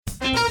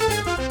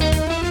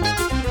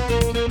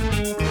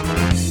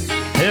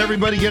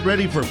everybody, get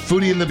ready for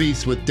Foodie and the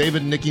Beast with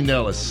David and Nycci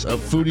Nellis. A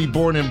foodie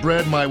born and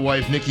bred, my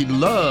wife Nycci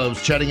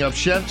loves chatting up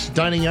chefs,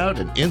 dining out,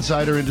 and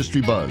insider industry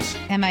buzz.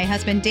 And my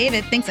husband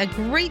David thinks a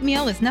great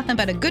meal is nothing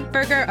but a good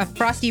burger, a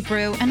frosty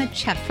brew, and a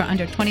chef for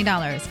under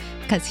 $20.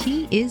 Because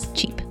he is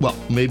cheap. Well,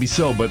 maybe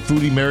so, but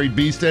foodie married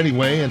beast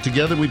anyway, and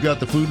together we've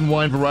got the Food and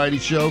Wine Variety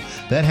Show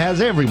that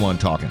has everyone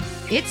talking.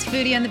 It's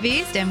Foodie and the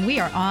Beast, and we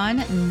are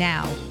on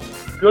now.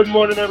 Good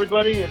morning,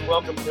 everybody, and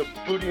welcome to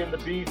Foodie and the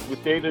Beast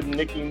with David and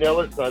Nycci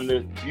Nellis on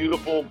this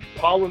beautiful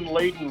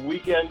pollen-laden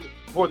weekend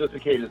before the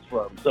cicadas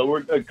from. So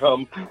we're going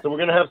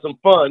to have some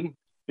fun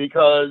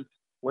because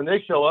when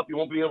they show up, you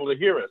won't be able to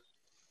hear us.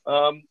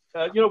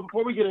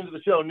 Before we get into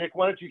the show, Nick,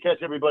 why don't you catch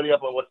everybody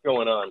up on what's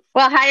going on?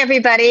 Well, hi,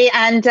 everybody.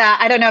 And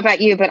I don't know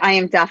about you, but I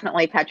am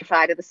definitely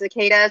petrified of the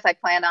cicadas. I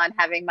plan on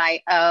having my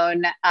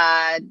own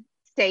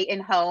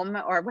stay-in-home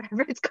or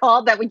whatever it's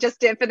called that we just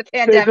did for the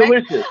pandemic. Stay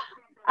delicious.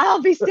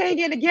 I'll be staying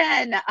in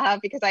again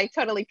because I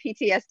totally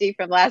PTSD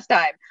from last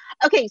time.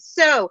 Okay,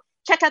 so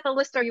check out the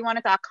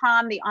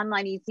listareyouwantit.com, the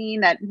online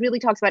e-zine that really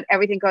talks about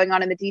everything going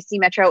on in the DC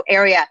metro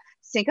area.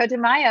 Cinco de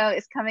Mayo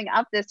is coming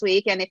up this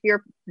week, and if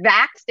you're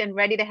vaxxed and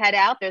ready to head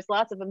out, there's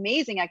lots of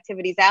amazing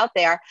activities out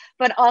there,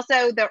 but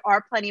also there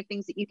are plenty of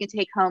things that you can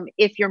take home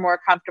if you're more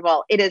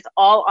comfortable. It is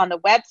all on the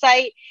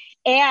website,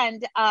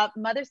 and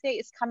Mother's Day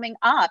is coming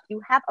up.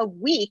 You have a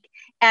week,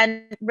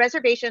 and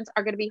reservations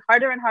are going to be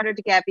harder and harder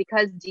to get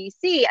because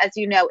DC, as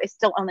you know, is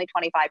still only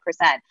 25%.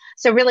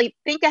 So really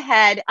think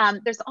ahead.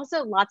 There's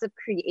also lots of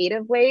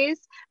creative ways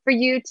for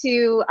you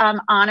to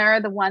honor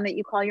the one that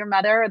you call your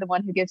mother or the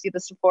one who gives you the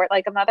support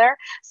like a mother.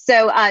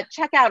 So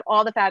check out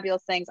all the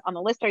fabulous things on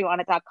the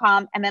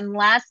listareyouwantit.com. And then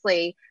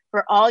lastly,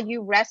 for all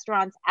you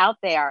restaurants out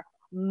there,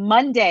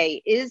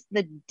 Monday is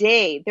the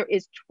day. There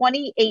is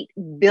 $28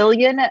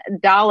 billion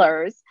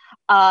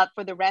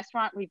for the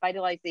Restaurant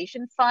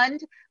Revitalization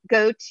Fund.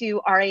 Go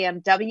to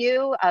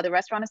RAMW, the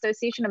Restaurant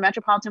Association of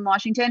Metropolitan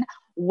Washington.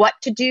 What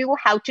to do,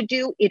 how to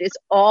do, it is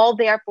all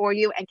there for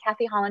you. And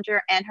Kathy Hollinger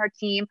and her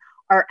team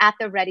are at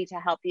the ready to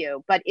help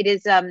you. But it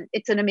is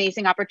it's an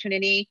amazing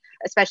opportunity,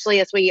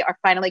 especially as we are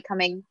finally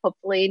coming,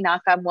 hopefully,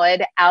 knock on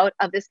wood, out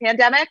of this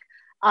pandemic.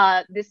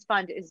 This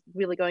fund is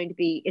really going to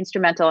be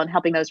instrumental in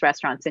helping those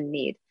restaurants in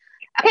need.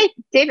 Okay,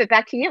 David,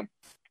 back to you.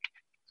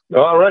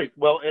 All right.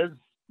 Well, as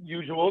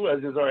usual,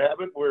 as is our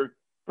habit, we're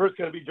first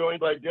going to be joined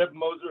by Deb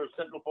Moser of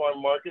Central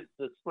Farm Markets.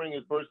 The spring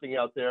is bursting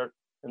out there,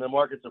 and the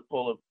markets are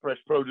full of fresh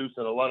produce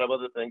and a lot of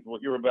other things.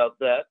 We'll hear about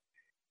that.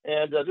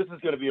 And this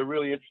is going to be a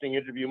really interesting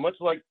interview. Much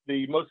like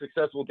the most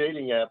successful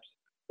dating apps,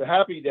 the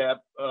Happied app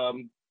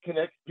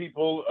connects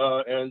people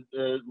and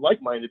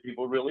like-minded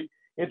people, really,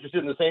 interested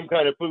in the same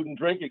kind of food and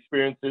drink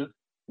experiences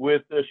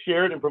with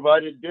shared and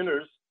provided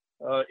dinners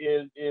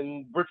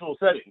in virtual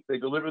settings. They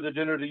deliver the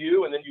dinner to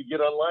you, and then you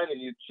get online and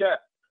you chat.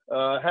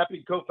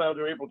 Happied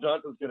co-founder April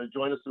Johnson is going to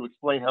join us to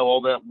explain how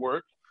all that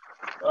works.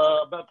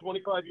 About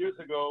 25 years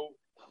ago,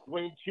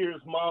 Duane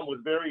Cheers' mom was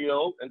very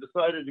ill and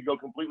decided to go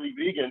completely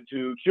vegan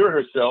to cure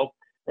herself.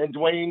 And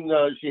Duane,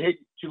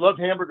 she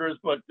loved hamburgers,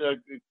 but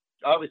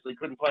obviously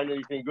couldn't find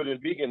anything good in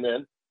vegan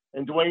then.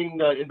 And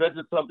Duane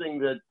invented something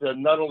that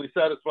not only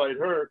satisfied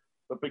her,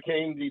 but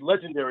became the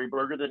legendary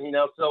burger that he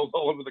now sells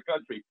all over the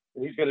country.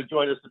 And he's going to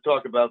join us to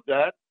talk about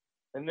that.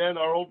 And then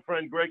our old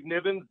friend Greg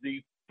Nivens,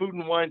 the Food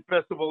and Wine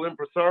Festival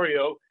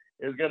impresario,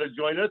 is going to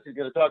join us. He's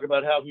going to talk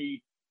about how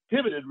he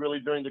pivoted really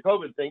during the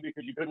COVID thing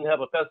because you couldn't have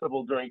a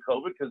festival during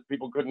COVID because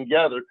people couldn't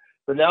gather.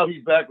 But now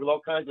he's back with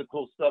all kinds of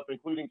cool stuff,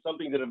 including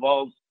something that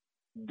involves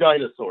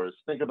dinosaurs.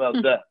 Think about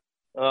that.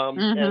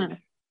 And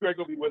Greg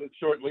will be with us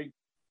shortly.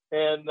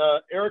 And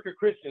Erica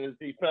Christian is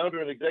the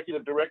founder and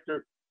executive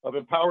director of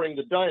Empowering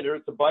the Diner.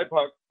 It's a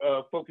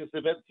BIPOC-focused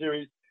event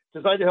series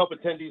designed to help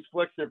attendees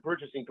flex their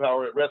purchasing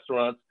power at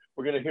restaurants.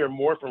 We're going to hear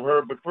more from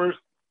her. But first,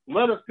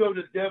 let us go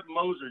to Deb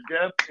Moser.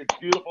 Deb, it's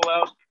beautiful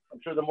out. I'm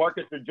sure the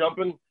markets are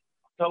jumping.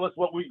 Tell us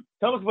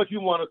what you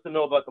want us to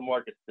know about the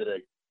markets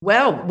today.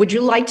 Well, would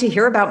you like to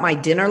hear about my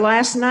dinner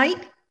last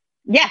night?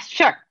 Yes,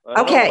 sure.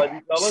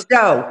 Okay.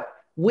 So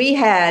we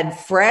had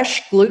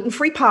fresh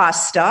gluten-free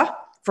pasta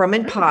from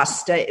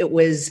Impasta. It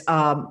was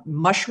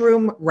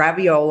mushroom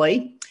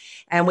ravioli,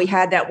 and we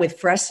had that with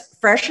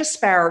fresh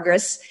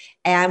asparagus,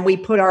 and we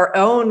put our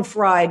own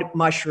fried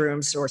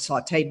mushrooms or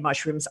sauteed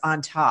mushrooms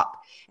on top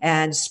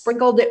and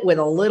sprinkled it with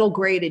a little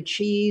grated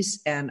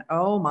cheese. And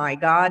oh my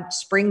God,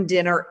 spring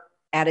dinner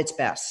at its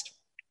best.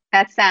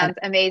 That sounds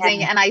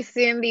amazing. And I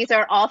assume these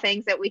are all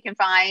things that we can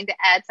find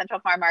at Central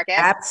Farm Market.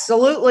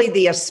 Absolutely.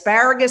 The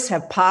asparagus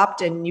have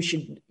popped, and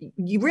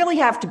you really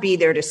have to be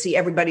there to see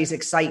everybody's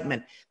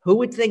excitement. Who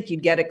would think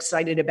you'd get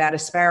excited about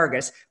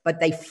asparagus? But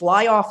they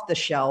fly off the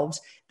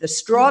shelves. The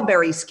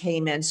strawberries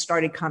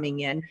started coming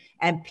in,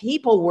 and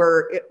people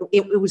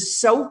it was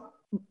so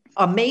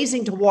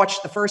amazing to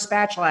watch the first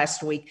batch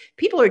last week.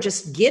 People are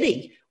just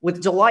giddy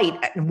with delight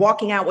and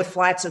walking out with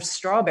flats of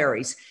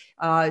strawberries.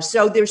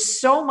 So there's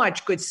so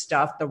much good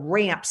stuff. The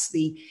ramps,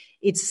 the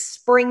it's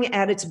spring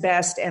at its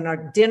best, and our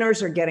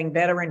dinners are getting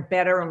better and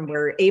better, and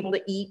we're able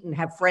to eat and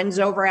have friends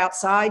over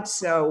outside.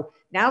 So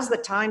now's the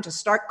time to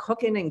start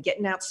cooking and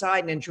getting outside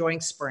and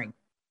enjoying spring.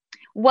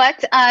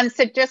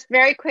 So just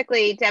very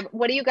quickly, Deb,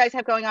 what do you guys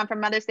have going on for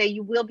Mother's Day?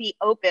 You will be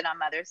open on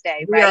Mother's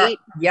Day, right?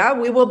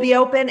 We will be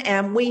open,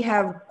 and we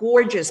have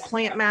gorgeous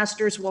plant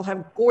masters. We'll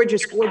have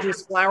gorgeous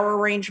flower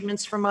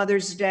arrangements for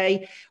Mother's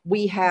Day.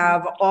 We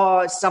have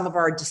some of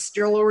our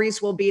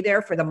distilleries will be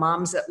there for the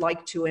moms that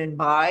like to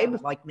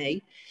imbibe, like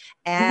me.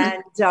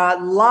 And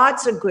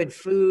lots of good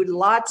food,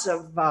 lots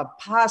of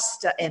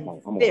pasta and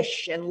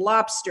fish and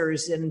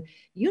lobsters, and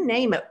you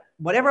name it.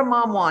 Whatever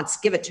mom wants,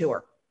 give it to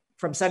her.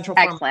 From Central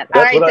Farm. Excellent.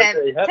 All right,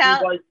 Deb.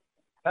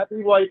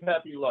 Happy wife,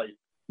 happy life.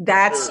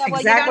 That's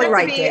exactly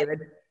right,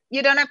 David.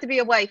 You don't have to be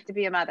a wife to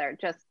be a mother,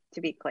 just to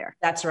be clear.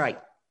 That's right.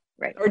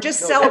 Right. Or just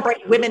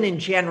celebrate women in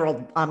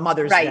general on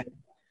Mother's Day.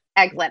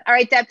 Excellent. All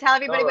right, Deb, tell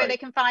everybody where they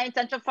can find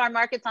Central Farm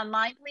Markets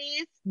online,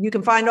 please. You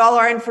can find all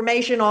our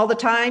information all the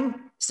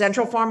time,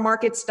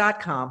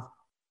 centralfarmmarkets.com.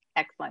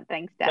 Excellent.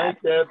 Thanks, Deb.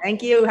 Thanks, Deb.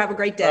 Thank you. Have a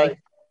great day.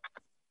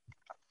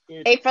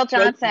 April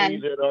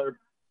Johnson.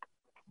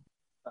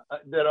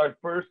 That our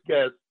first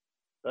guest,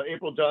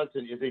 April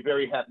Johnson, is a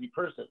very happy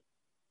person.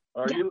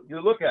 Are you? You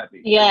look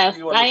happy. Yes,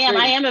 I am.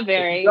 I am a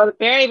very,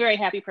 very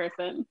happy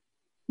person.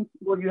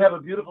 Well, you have a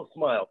beautiful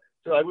smile.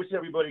 So I wish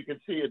everybody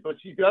could see it. But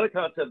she's got a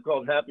concept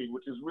called Happied,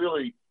 which is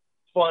really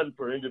fun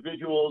for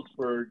individuals,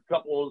 for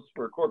couples,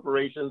 for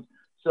corporations.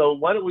 So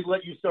why don't we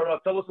let you start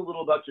off? Tell us a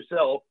little about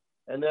yourself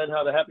and then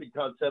how the Happied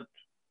concept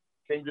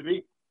came to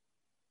be.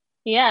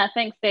 Yeah,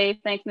 thanks, Dave.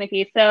 Thanks,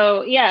 Nikki.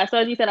 So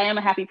as you said, I am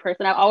a happy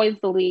person. I've always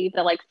believed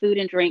that like food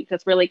and drink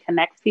just really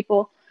connects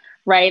people,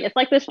 right? It's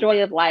like this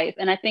joy of life.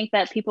 And I think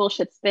that people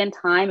should spend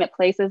time at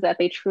places that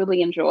they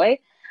truly enjoy.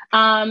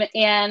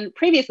 And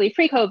previously,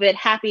 pre-COVID,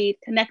 Happied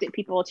connected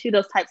people to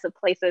those types of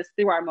places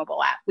through our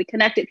mobile app. We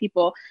connected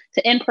people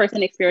to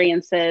in-person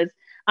experiences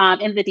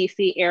in the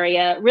DC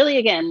area, really,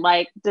 again,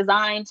 like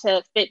designed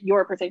to fit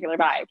your particular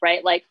vibe,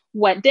 right? Like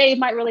what Dave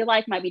might really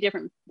like might be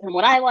different from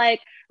what I like,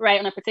 right,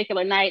 on a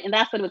particular night. And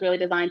that's what it was really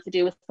designed to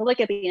do, is to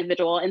look at the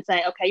individual and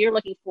say, okay, you're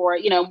looking for,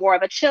 more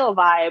of a chill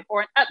vibe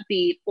or an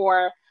upbeat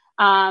or,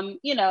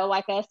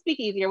 like a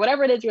speakeasy or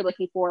whatever it is you're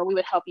looking for. We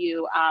would help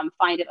you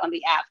find it on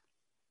the app.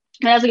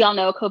 And as we all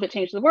know, COVID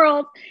changed the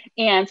world,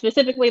 and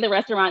specifically the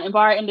restaurant and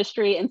bar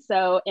industry. And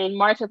so in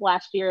March of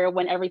last year,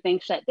 when everything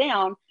shut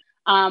down,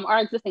 our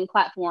existing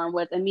platform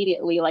was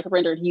immediately like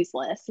rendered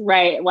useless,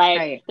 right?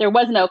 Like there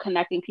was no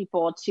connecting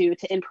people to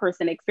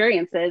in-person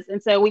experiences.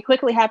 And so we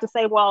quickly had to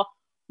say, well,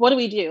 what do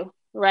we do,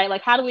 right?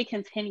 Like, how do we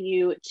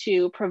continue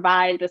to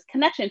provide this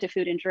connection to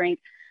food and drink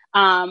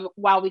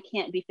while we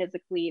can't be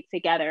physically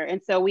together?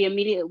 And so we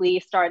immediately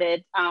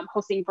started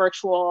hosting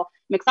virtual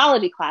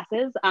mixology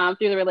classes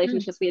through the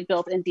relationships we had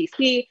built in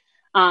DC.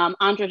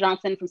 Andra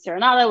Johnson from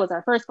Serenata was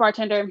our first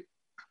bartender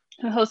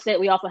who hosted it.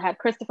 We also had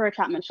Christopher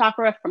Chapman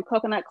Chakra from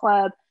Coconut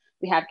Club.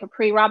 We had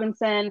Capri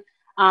Robinson.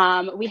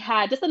 We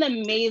had just an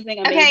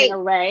amazing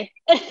array.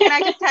 Can I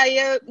just tell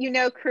you,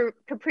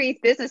 Capri's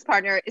business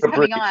partner is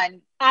coming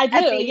on. I do,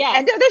 at the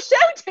end of the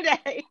show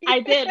today. I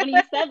did. When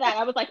you said that,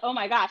 I was like, oh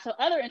my gosh. So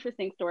other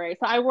interesting stories.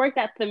 So I worked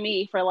at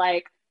The for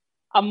like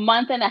a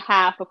month and a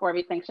half before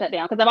everything shut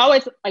down, because I've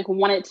always like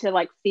wanted to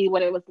like see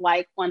what it was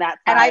like on that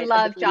side. And I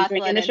love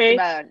Jocelyn and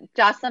Simone.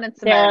 Jocelyn and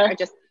Simone are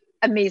just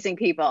amazing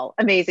people.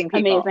 Amazing.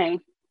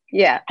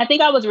 Yeah. I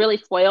think I was really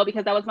spoiled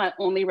because that was my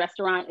only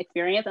restaurant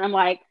experience. And I'm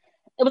like,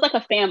 it was like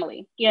a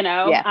family,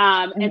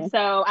 Yeah. And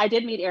so I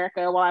did meet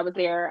Erica while I was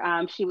there.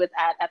 She was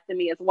at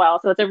the as well.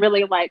 So it's a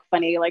really like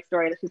funny like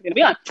story that she's going to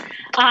be on.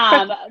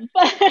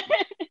 But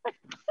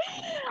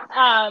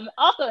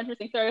also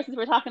interesting story, since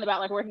we're talking about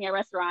like working at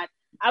restaurants.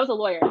 I was a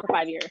lawyer for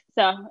 5 years.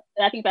 So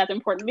I think that's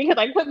important because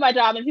I quit my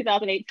job in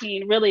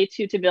 2018 really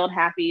to build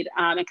Happied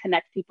and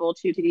connect people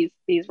to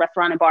these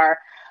restaurant and bar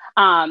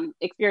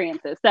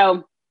experiences.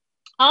 So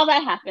all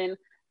that happened,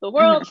 the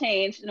world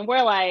changed, and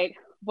we're like,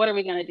 what are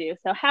we going to do?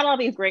 So had all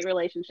these great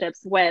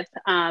relationships with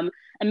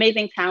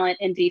amazing talent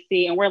in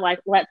DC, and we're like,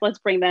 let's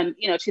bring them,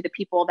 to the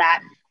people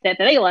that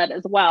they love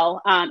as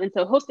well. And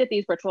so hosted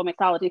these virtual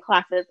mixology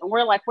classes, and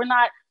we're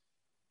not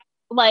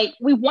like,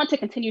 we want to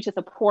continue to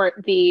support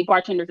the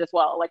bartenders as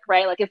well. Like,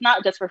 right. Like, it's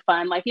not just for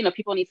fun, like,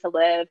 people need to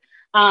live.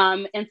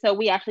 And so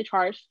we actually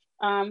charged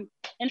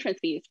entrance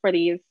fees for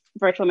these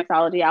virtual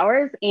mixology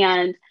hours.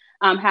 And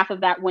half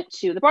of that went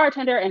to the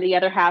bartender, and the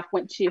other half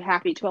went to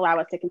Happied to allow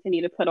us to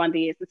continue to put on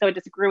these. And so it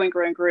just grew and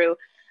grew and grew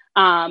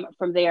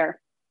from there.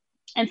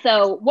 And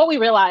so what we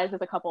realized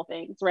is a couple of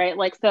things, right?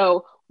 Like,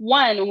 so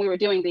one, when we were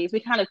doing these, we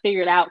kind of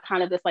figured out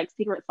kind of this like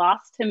secret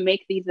sauce to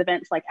make these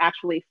events like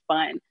actually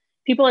fun.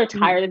 People are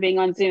tired of being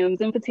on Zoom.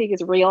 Zoom fatigue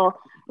is real,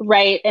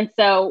 right? And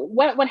so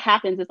what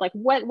happens is like,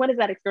 what is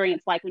that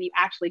experience like when you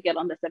actually get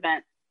on this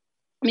event?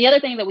 And the other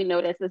thing that we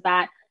noticed is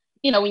that,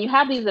 when you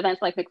have these events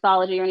like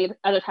mixology or any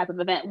other type of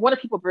event, what are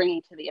people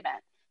bringing to the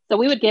event? So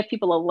we would give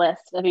people a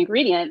list of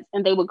ingredients,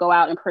 and they would go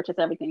out and purchase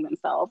everything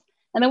themselves.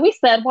 And then we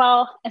said,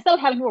 well, instead of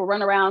having people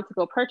run around to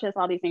go purchase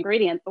all these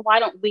ingredients, why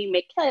don't we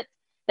make kits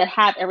that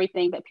have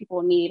everything that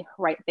people need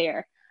right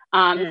there.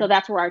 So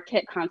that's where our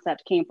kit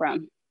concept came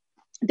from.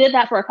 Did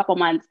that for a couple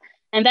months.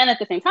 And then at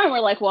the same time, we're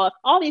like, well, if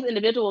all these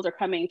individuals are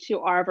coming to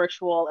our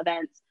virtual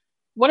events,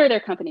 what are their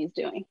companies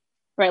doing?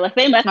 Right? Like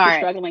they must be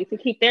struggling to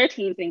keep their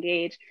teams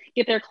engaged,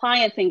 get their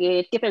clients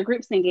engaged, get their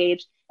groups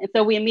engaged. And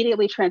so we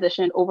immediately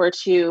transitioned over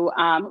to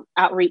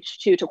outreach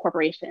to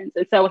corporations.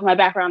 And so with my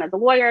background as a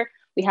lawyer,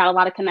 we had a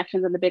lot of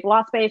connections in the big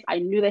law space. I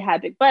knew they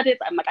had big budgets.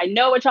 I'm like, I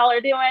know what y'all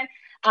are doing.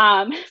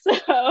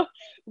 So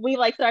we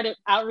like started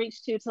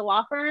outreach to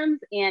law firms,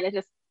 and it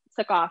just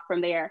took off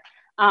from there.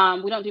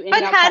 We don't do any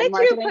But how did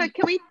marketing. you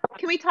put,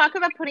 can we talk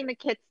about putting the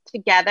kits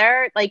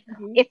together? Like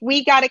if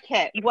we got a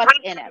kit, what's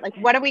in it? Like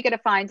what are we going to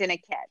find in a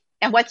kit?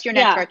 And what's your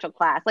next virtual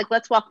class? Like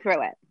let's walk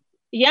through it.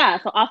 Yeah,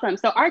 so awesome.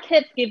 So our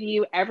kits give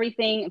you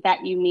everything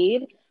that you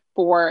need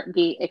for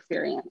the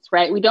experience,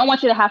 right? We don't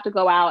want you to have to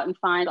go out and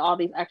find all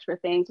these extra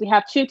things. We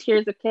have 2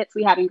 tiers of kits.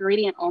 We have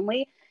ingredient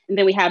only, and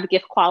then we have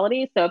gift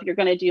quality. So if you're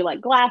going to do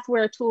like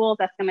glassware tools,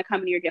 that's going to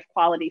come in your gift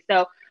quality.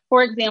 So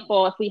for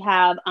example, if we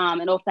have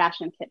an old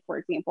fashioned kit, for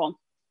example,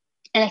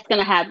 and it's going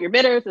to have your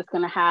bitters, it's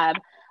going to have,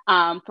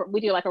 we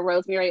do like a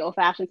rosemary old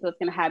fashioned. So it's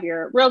going to have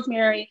your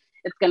rosemary,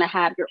 it's going to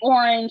have your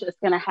orange, it's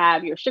going to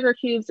have your sugar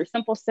cubes or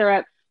simple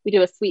syrup. We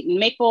do a sweetened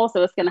maple,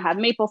 so it's going to have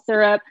maple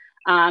syrup,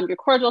 your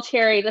cordial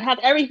cherries. It has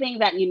everything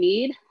that you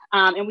need.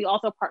 And we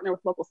also partner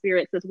with local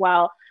spirits as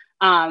well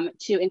to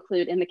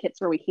include in the kits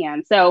where we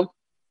can. So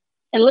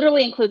it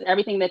literally includes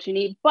everything that you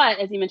need. But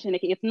as you mentioned,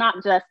 Nikki, it's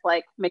not just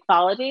like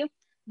mixology.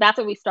 That's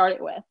what we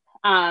started with.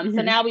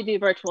 So now we do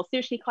virtual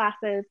sushi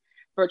classes,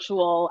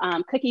 virtual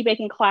cookie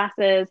baking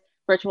classes,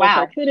 virtual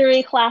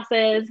charcuterie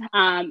classes,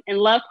 and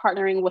love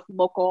partnering with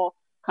local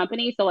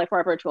companies. So like for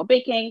our virtual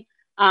baking,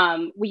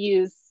 we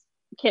use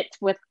kits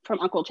from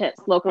Uncle Chips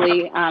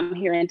locally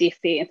here in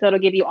DC. And so it'll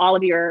give you all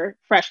of your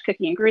fresh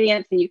cookie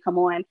ingredients, and you come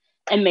on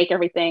and make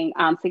everything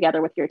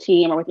together with your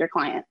team or with your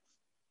clients.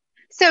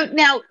 So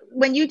now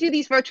when you do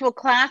these virtual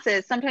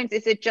classes, sometimes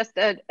is it just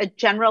a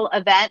general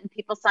event and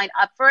people sign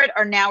up for it?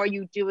 Or now are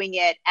you doing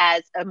it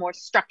as a more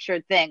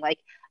structured thing? Like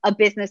a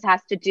business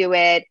has to do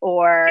it,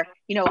 or,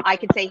 you know, I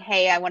could say,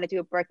 hey, I want to do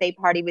a birthday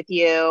party with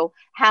you.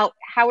 How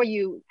are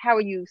you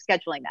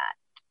scheduling that?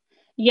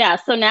 Yeah,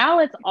 so now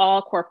it's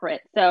all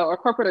corporate, or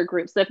corporate or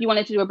group. So if you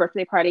wanted to do a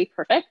birthday party,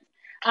 perfect.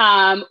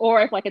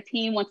 Or if like a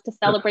team wants to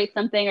celebrate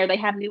something, or they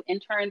have new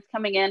interns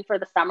coming in for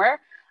the summer.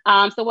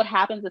 So what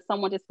happens is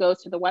someone just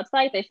goes to the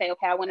website. They say,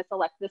 okay, I want to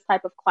select this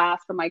type of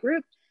class for my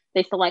group.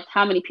 They select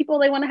how many people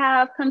they want to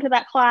have come to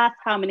that class,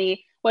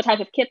 what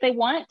type of kit they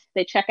want.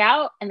 They check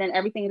out, and then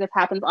everything just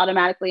happens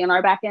automatically on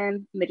our back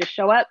end. And they just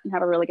show up and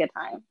have a really good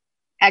time.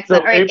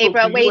 Excellent. So, all right,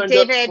 April, wait,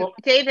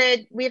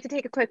 David, we have to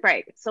take a quick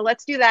break. So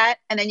let's do that.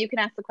 And then you can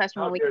ask the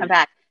question when we come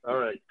back. All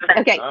right.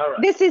 Okay. All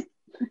right.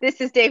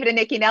 This is David and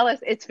Nycci Nellis.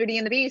 It's Foodie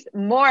and the Beast.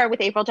 More with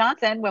April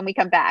Johnson when we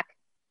come back.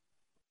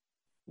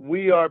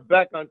 We are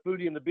back on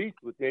Foodie and the Beast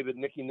with David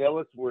and Nycci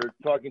Nellis. We're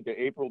talking to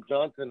April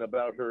Johnson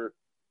about her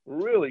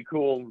really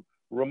cool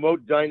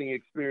remote dining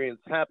experience,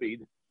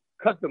 Happied,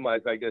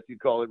 customized, I guess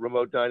you'd call it,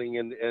 remote dining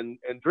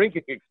and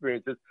drinking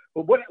experiences.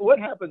 But what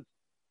happens?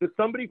 Does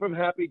somebody from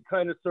Happied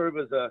kind of serve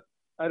as a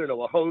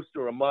host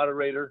or a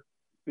moderator?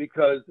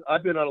 Because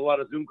I've been on a lot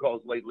of Zoom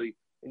calls lately,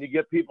 and you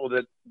get people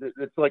that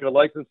it's like a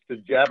license to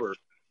jabber,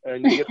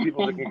 and you get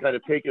people that can kind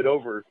of take it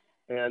over.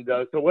 And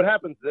so what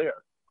happens there?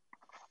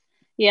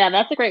 Yeah,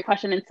 that's a great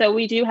question. And so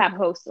we do have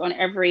hosts on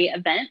every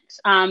event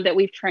that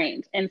we've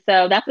trained. And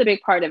so that's a big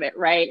part of it,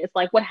 right? It's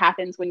like what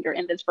happens when you're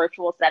in this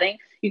virtual setting.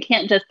 You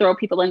can't just throw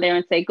people in there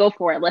and say, go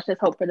for it. Let's just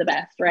hope for the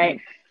best, right?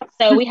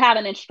 So we have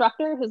an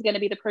instructor who's going to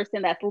be the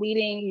person that's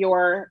leading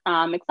your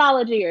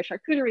mixology or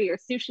charcuterie or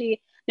sushi.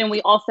 Then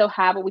we also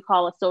have what we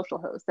call a social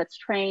host that's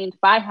trained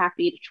by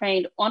Happied,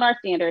 trained on our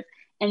standards.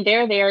 And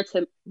they're there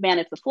to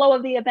manage the flow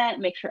of the event,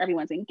 make sure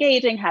everyone's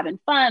engaging, having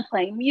fun,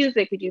 playing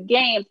music. We do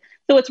games.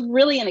 So it's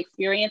really an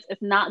experience.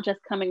 It's not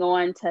just coming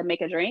on to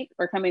make a drink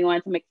or coming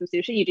on to make some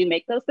sushi. You do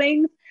make those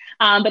things,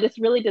 but it's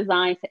really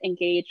designed to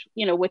engage,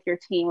 with your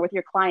team or with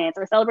your clients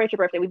or celebrate your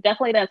birthday. We've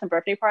definitely done some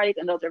birthday parties,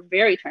 and those are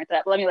very turned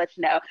up. Let me let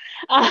you know.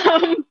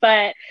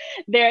 But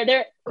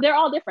they're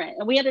all different,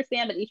 and we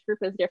understand that each group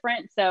is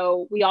different.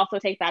 So we also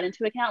take that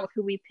into account with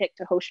who we pick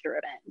to host your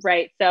event,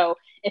 right? So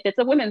if it's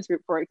a women's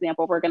group, for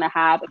example, we're going to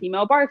have a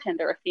female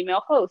bartender, a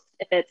female host.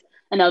 If it's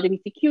an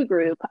LGBTQ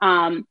group,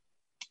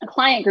 a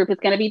client group is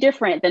going to be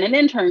different than an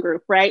intern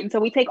group, right? And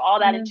so we take all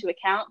that into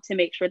account to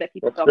make sure that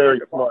people feel very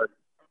comfortable.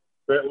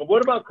 Smart.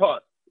 What about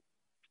cost?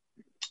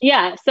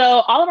 Yeah, so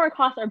all of our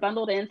costs are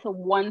bundled into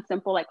one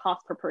simple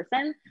cost per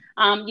person.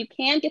 You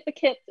can get the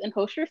kits and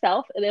host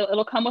yourself.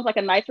 It'll come with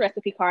a nice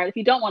recipe card if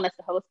you don't want us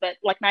to host, but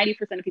 90%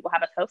 of people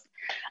have us host.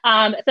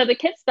 So the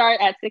kits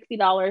start at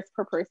 $60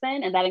 per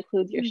person, and that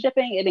includes your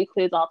shipping. It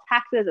includes all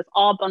taxes. It's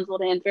all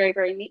bundled in very,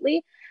 very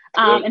neatly.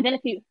 And then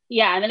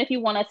if you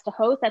want us to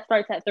host, that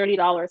starts at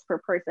 $30 per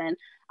person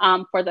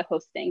for the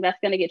hosting. That's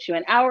going to get you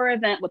an hour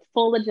event with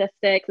full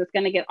logistics. It's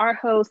going to get our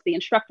host, the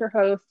instructor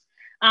host.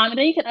 And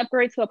then you can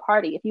upgrade to a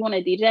party if you want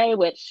a DJ,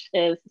 which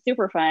is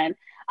super fun.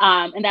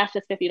 And that's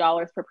just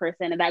 $50 per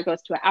person. And that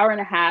goes to an hour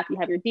and a half. You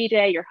have your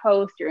DJ, your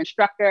host, your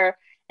instructor,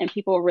 and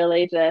people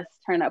really just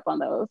turn up on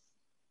those.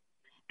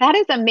 That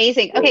is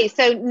amazing. Okay,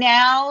 so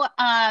now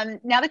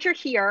that you're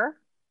here,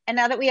 and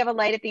now that we have a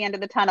light at the end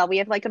of the tunnel, we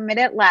have like a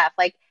minute left.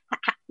 Like,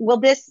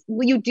 will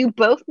you do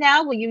both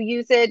now? Will you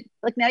use it?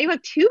 Like, now you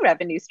have 2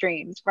 revenue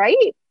streams, right?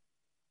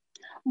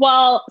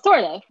 Well,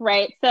 sort of,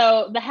 right?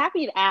 So the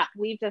Happied app,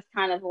 we've just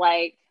kind of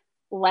like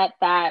let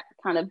that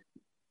kind of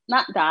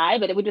not die,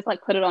 but we just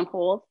like put it on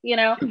hold,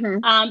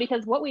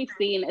 because what we've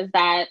seen is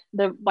that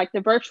the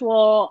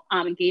virtual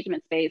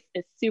engagement space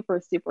is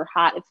super, super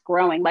hot. It's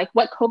growing. Like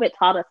what COVID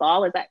taught us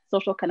all is that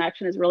social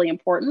connection is really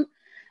important,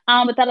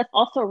 but that it's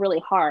also really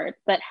hard.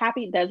 But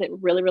Happied does it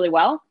really, really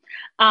well.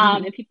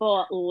 And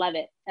people love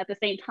it. At the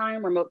same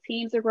time, remote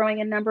teams are growing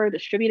in number,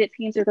 distributed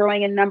teams are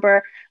growing in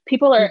number.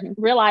 People are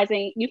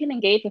realizing you can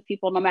engage with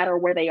people no matter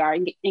where they are,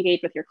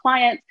 engage with your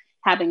clients,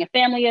 having a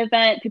family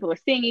event. People are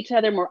seeing each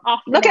other more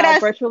often. Look at us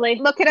virtually.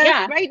 Look at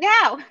us right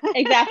now.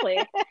 Exactly.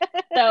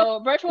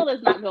 So virtual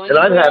is not going And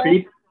anywhere. I'm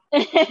happy.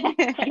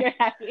 You're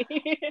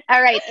happy.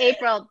 All right,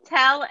 April,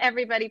 tell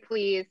everybody,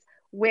 please,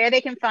 where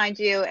they can find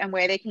you and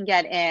where they can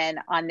get in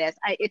on this.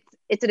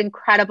 It's an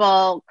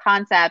incredible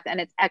concept and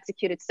it's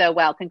executed so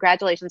well.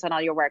 Congratulations on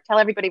all your work. Tell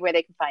everybody where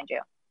they can find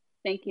you.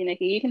 Thank you,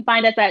 Nycci. You can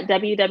find us at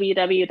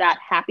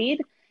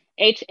www.happied,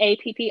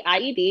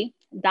 HAPPIED.co,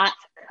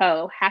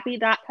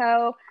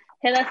 happy.co.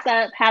 Hit us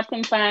up, have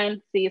some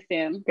fun. See you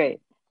soon. Great.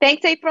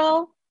 Thanks,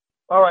 April.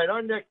 All right,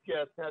 our next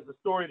guest has a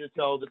story to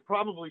tell that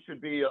probably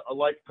should be a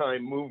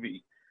lifetime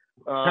movie.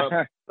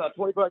 About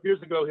 25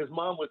 years ago, his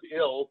mom was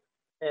ill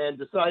and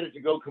decided to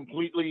go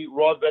completely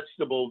raw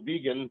vegetable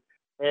vegan.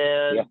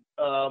 And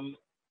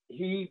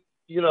he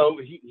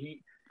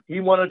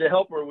wanted to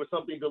help her with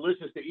something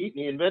delicious to eat,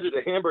 and he invented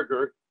a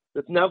hamburger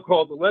that's now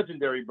called the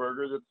Legendary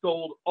Burger that's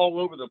sold all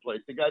over the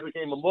place. The guy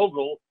became a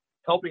mogul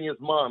helping his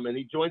mom, and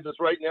he joins us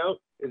right now.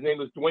 His name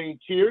is Duane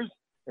Cheers,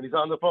 and he's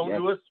on the phone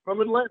to us from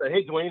Atlanta.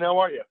 Hey, Duane, how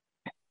are you?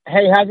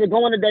 Hey, how's it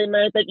going today,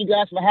 man? Thank you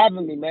guys for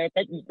having me, man.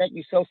 Thank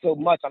you so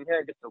much. I'm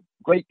hearing just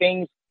great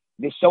things.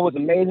 This show is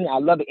amazing. I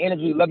love the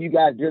energy. Love you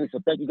guys dearly. So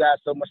thank you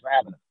guys so much for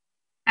having us.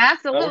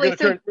 Absolutely. We're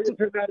going to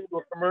turn that into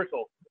a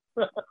commercial.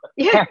 Let's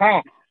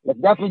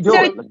definitely do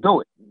it. Let's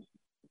do it.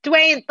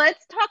 Duane,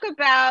 let's talk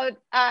about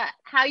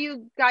how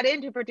you got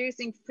into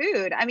producing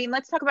food. I mean,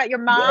 let's talk about your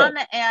mom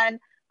and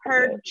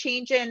her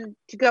change to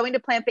going to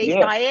plant-based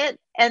diet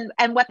and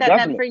what that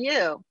meant for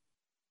you.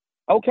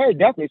 Okay,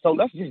 definitely. So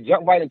let's just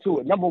jump right into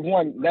it. Number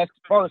one, let's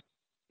first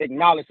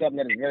acknowledge something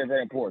that is very,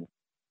 very important.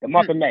 The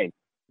month of May,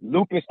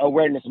 Lupus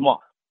Awareness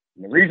Month.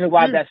 And the reason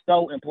why that's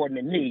so important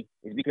to me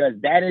is because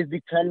that is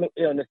the terminal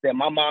illness that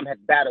my mom has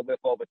battled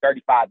with for over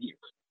 35 years.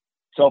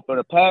 So for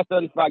the past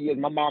 35 years,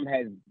 my mom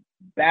has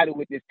battled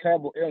with this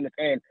terrible illness.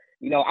 And,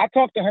 I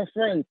talked to her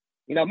friends.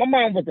 My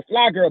mom was the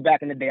fly girl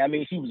back in the day. I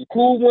mean, she was a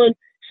cool one.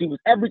 She was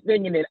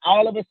everything. And then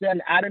all of a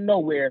sudden, out of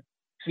nowhere,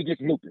 she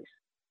gets lupus.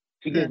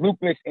 She gets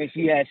lupus and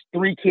she has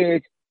 3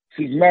 kids.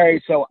 She's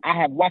married. So I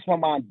have watched my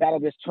mom battle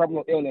this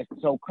terminal illness.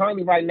 So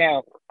currently right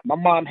now, my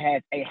mom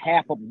has a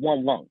half of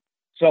 1 lung.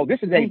 So this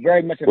is a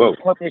very much a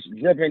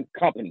purpose-driven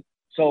company.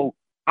 So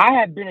I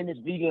have been in this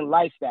vegan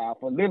lifestyle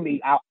for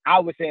literally, I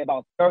would say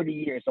about 30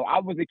 years. So I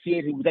was a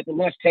kid who was at the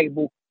lunch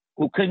table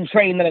who couldn't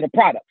trade none of the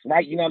products,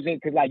 right? You know what I'm saying?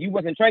 Because like you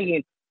wasn't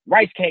trading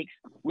rice cakes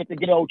with the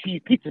good old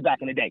cheese pizza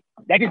back in the day.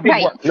 That just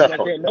didn't work. You know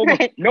what I'm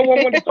saying? No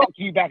one wanted to talk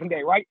to you back in the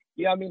day, right?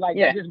 You know what I mean? Like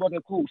that just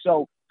wasn't cool.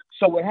 So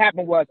what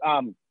happened was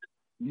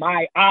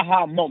my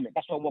aha moment,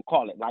 that's what we'll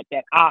call it, like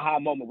that aha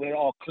moment when it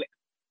all clicked.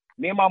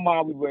 Me and my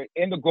mom, we were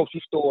in the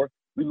grocery store.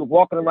 We were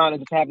walking around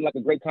and just having like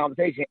a great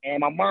conversation. And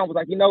my mom was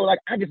like,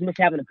 I just miss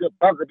having a good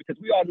burger because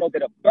we all know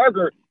that a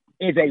burger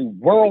is a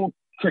world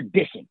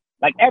tradition.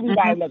 Like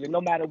everybody loves it,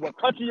 no matter what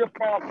country you're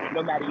from,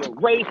 no matter your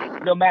race,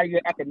 no matter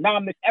your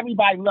economics,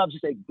 everybody loves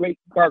just a great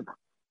burger.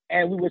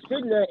 And we were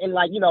sitting there and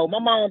like, my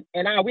mom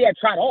and we had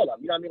tried all of them.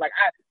 You know what I mean? Like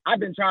I've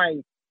been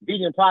trying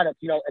vegan products,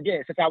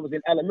 again, since I was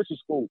in elementary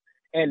school.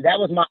 And that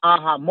was my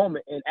aha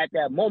moment. And at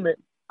that moment,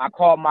 I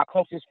called my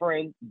closest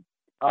friend,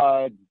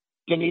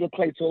 Janita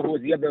Plato, who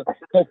was the other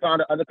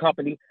co-founder of the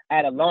company. I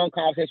had a long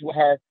conversation with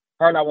her.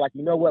 Her and I were like,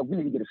 you know what? We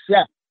need to get a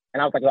chef.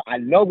 And I was like, I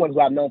know one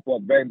who I've known for a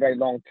very, very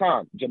long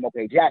time, Jim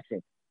O.K.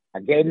 Jackson. I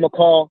gave him a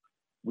call.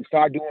 We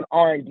started doing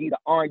R&D. The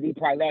R&D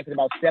probably lasted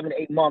about 7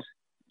 to 8 months.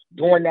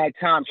 During that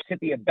time,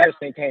 Cynthia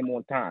Betterson came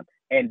on time.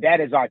 And that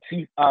is our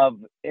chief of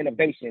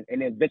innovation.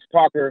 And then Vince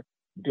Parker,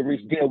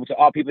 Doris Deal, which are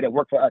all people that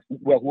work for us,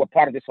 who are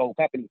part of this whole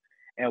company.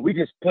 And we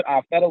just put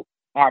our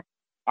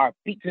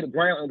feet to the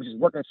ground and was just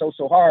working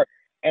so hard.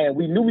 And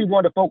we knew we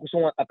wanted to focus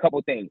on a couple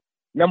of things.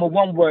 Number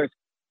one was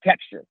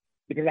texture,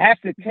 because it has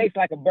to taste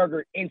like a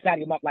burger inside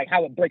your mouth, like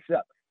how it breaks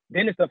up.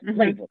 Then it's the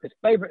flavor, because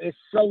flavor is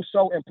so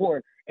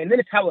important. And then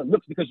it's how it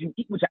looks, because you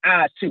eat with your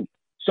eyes too.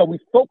 So we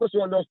focused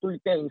on those 3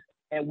 things,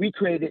 and we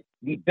created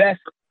the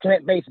best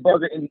plant-based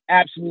burger in the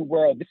absolute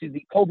world. This is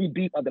the Kobe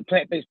beef of the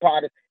plant-based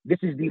product. This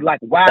is the like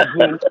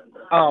Wagyu.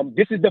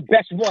 This is the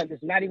best one.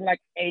 It's not even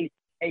like a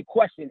a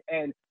question,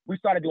 and we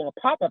started doing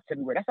pop-ups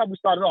everywhere. That's how we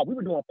started off. We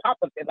were doing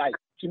pop-ups at like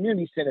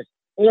community centers,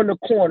 on the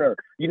corner,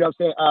 you know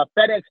what I'm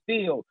saying, FedEx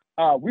Field.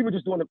 We were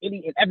just doing them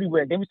any and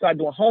everywhere. Then we started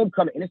doing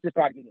homecoming, and it just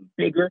started getting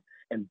bigger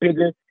and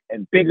bigger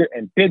and bigger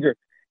and bigger.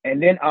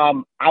 And then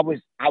I was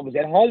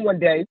at home one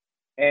day,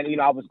 and you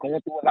know, I was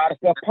going through a lot of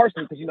stuff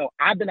personally because, you know,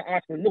 I've been an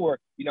entrepreneur,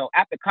 you know,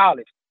 after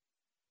college.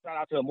 Shout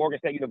out to Morgan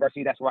State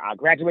University, that's where I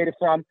graduated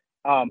from.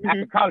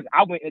 After college,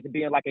 I went into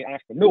being like an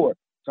entrepreneur.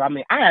 So I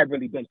mean, I had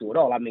really been through it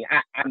all.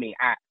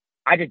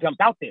 I just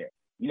jumped out there,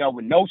 you know,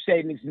 with no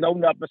savings, no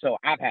nothing. So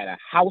I've had a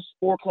house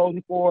foreclosed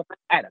before,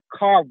 I had a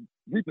car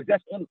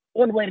repossessed on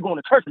the way to going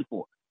to church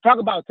before. Talk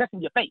about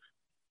testing your faith.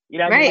 You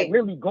know what I mean? Like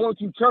really going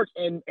to church,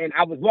 and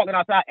I was walking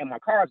outside and my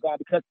car is gone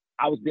because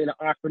I was being an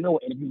entrepreneur.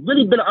 And if you've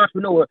really been an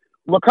entrepreneur,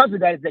 what comes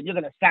with that is that you're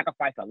going to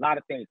sacrifice a lot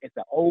of things. It's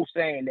an old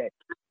saying that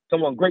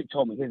someone great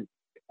told me.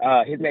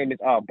 His name is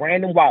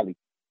Brandon Wiley.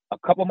 A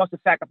couple months of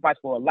sacrifice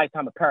for a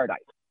lifetime of paradise.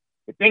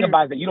 The thing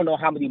about it is that you don't know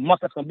how many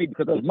months that's going to be,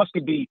 because those months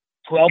could be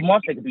 12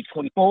 months, they could be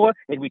 24,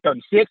 they could be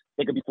 36,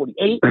 they could be 48.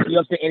 You know what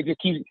I'm saying? And it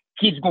just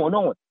keeps going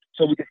on.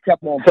 So we just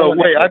kept on. So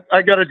wait,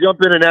 I got to jump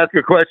in and ask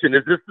a question.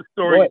 Is this the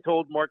story you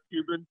told Mark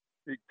Cuban?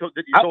 That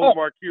you told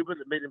Mark Cuban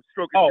that made him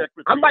stroke his neck?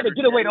 I'm about to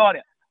get away to all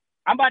that.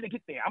 I'm about to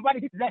get there. I'm about to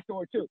get to that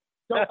story too.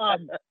 So, so I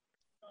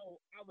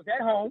was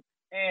at home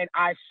and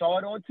I saw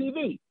it on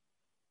TV.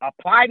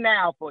 Apply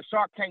now for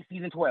Shark Tank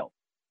season 12.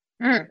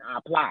 And I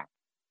applied.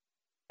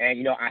 And,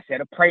 you know, I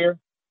said a prayer,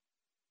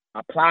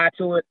 applied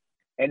to it.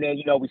 And then,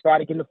 you know, we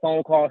started getting the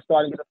phone calls,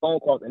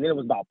 and then it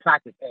was about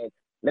practice. And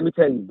let me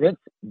tell you,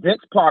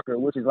 Vince Parker,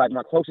 which is like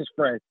my closest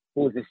friend,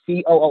 who is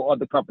the COO of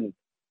the company,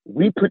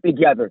 we put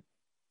together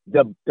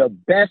the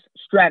best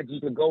strategy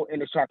to go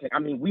into Shark Tank. I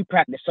mean, we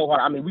practiced so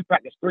hard. I mean, we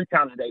practiced 3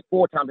 times a day,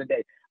 4 times a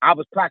day. I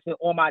was practicing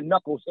on my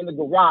knuckles in the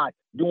garage,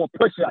 doing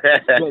push-ups,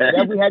 doing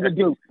whatever we had to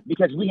do,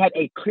 because we had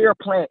a clear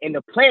plan. And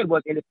the plan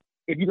was, and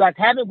if you guys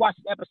haven't watched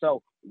the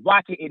episode,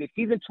 watch it. It is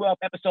season 12,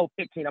 episode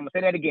 15. I'm going to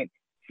say that again.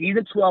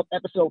 Season 12,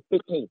 episode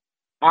 15.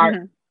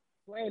 Our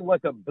plan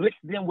was to blitz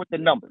them with the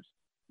numbers.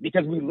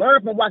 Because we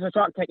learned from watching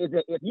Shark Tank is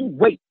that if you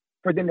wait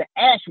for them to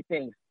ask you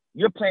things,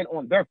 you're playing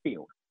on their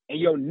field. And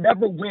you'll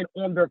never win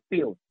on their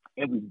field.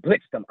 And we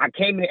blitzed them. I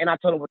came in and I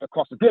told them what the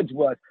cost of goods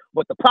was,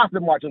 what the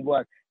profit margin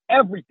was,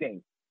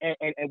 everything.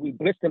 And we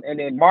blitzed them. And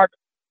then Mark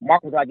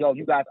was like, yo,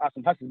 you guys are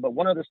some hustlers. But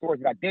one of the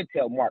stories that I did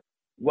tell Mark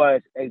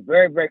was a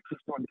very, very true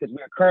story, because we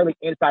are currently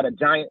inside a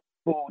Giant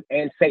Food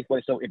and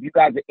Safeway. So if you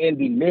guys are in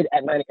the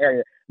mid-Atlantic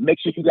area, make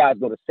sure you guys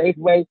go to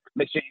Safeway,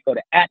 make sure you go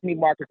to Acme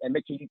Markets, and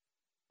make sure you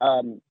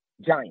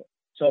Giant.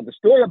 So the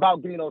story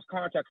about getting those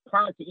contracts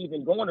prior to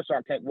even going to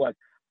Shark Tank was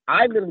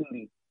I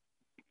literally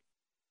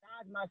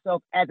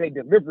myself as a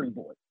delivery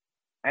boy,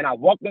 and I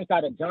walked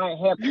inside a Giant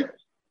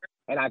headquarters,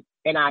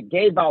 and I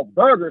gave out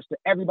burgers to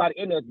everybody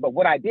in there. But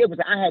what I did was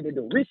I had to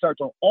do research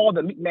on all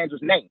the meat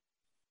managers' names.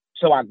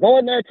 So I go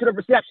in there to the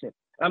reception.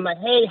 And I'm like,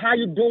 hey, how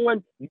you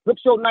doing? You look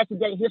so nice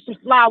today. Here's some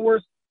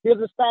flowers. Here's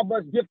a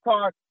Starbucks gift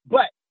card.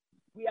 But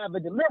we have a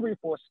delivery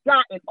for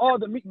Scott and all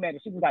the meat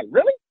managers. She was like,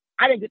 really?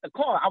 I didn't get the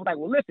call. I was like,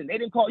 well, listen, they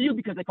didn't call you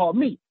because they called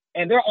me.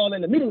 And they're all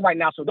in the meeting right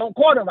now, so don't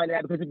call them right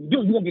now, because if you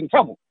do, you're going to get in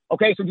trouble.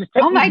 Okay, so just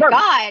take these burgers.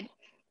 God.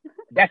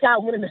 That's how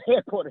I went in the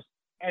headquarters.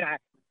 And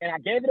I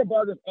gave her the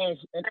burgers, and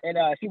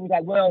she was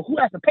like, well, who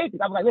has to pay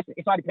this? I was like, listen,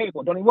 it's already paid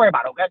for. Don't even worry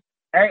about it, okay?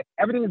 All right?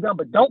 Everything is done,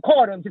 but don't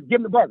call them. Just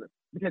give them the burgers,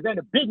 because they're in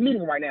a big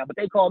meeting right now, but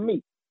they called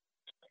me.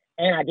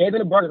 And I gave her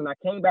the burgers, and I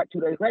came back 2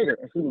 days later,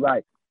 and she was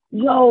like,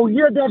 yo,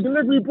 you're that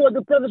delivery boy.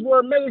 The burgers were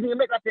amazing.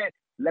 And I said,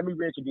 let me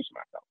reintroduce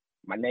myself.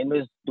 My name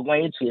is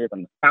Duane Cheers.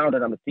 I'm the founder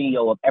and I'm the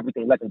CEO of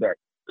Everything Legendary.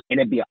 And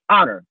it'd be an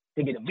honor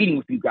to get a meeting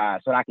with you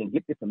guys so I can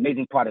get this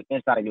amazing product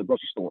inside of your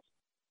grocery stores.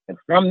 And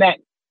from that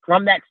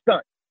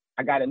stunt,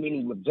 I got a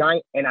meeting with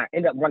Giant, and I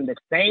ended up running the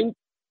same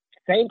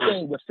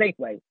thing with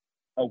Safeway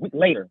a week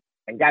later,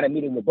 and got a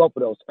meeting with both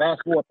of those.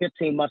 Fast forward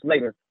 15 months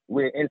later,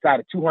 we're inside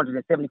of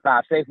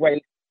 275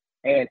 Safeways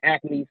and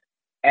Acme's,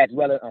 as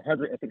well as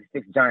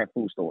 166 Giant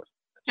food stores.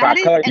 So that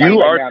is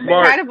an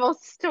incredible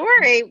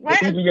story.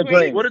 What a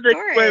great What did they?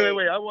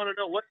 Wait! I want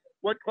to know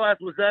what class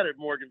was that at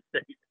Morgan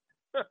State?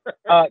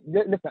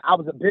 Listen, I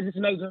was a business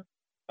major,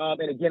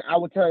 and again, I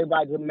would tell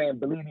everybody, man,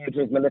 believe in your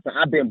dreams, man. Listen,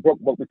 I've been broke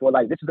before.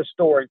 Like, this is a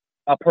story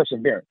of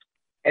perseverance,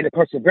 and the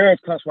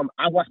perseverance comes from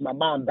I watched my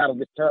mom battle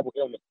this terrible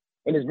illness,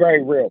 and it's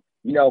very real.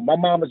 You know, my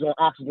mom is on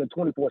oxygen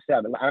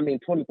 24/7. I mean,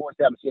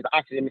 24/7. She has an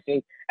oxygen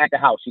machine at the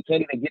house. She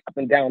can't even get up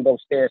and down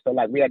those stairs. So,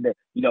 like, we had to,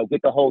 you know,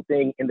 get the whole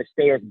thing in the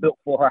stairs built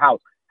for her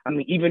house. I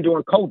mean, even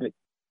during COVID,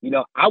 you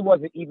know, I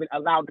wasn't even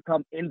allowed to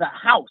come in the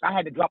house. I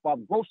had to drop off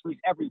groceries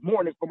every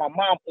morning for my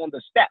mom on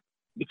the step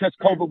because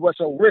COVID was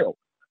so real.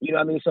 You know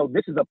what I mean? So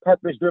this is a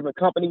purpose-driven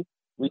company.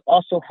 We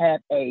also have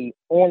a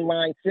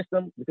online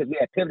system because we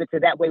had pivoted to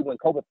that way when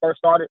COVID first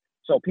started.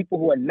 So people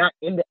who are not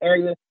in the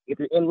area, if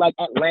you're in like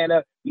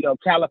Atlanta, you know,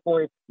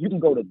 California, you can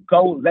go to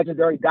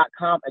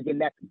golegendary.com. Again,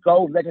 that's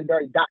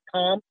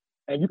golegendary.com,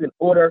 and you can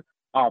order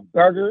our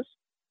burgers,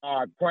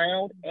 our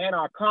ground, and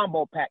our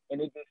combo pack, and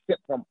it gets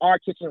shipped from our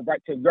kitchen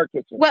right to your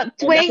kitchen. Well,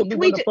 Duane, can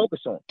we focus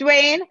on?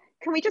 Duane,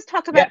 can we just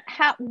talk about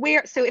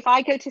so if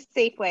I go to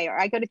Safeway or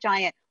I go to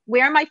Giant,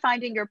 where am I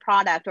finding your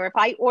product? Or if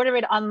I order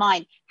it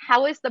online,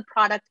 how is the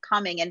product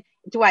coming? And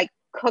do I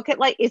cook it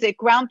is it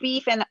ground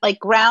beef and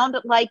ground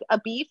like a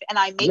beef and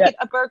I make it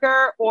a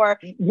burger, or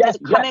does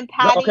it come in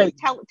patties? Okay.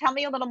 Tell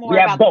me a little more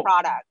about the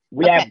product.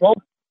 We have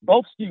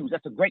both SKUs.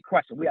 That's a great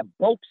question. We have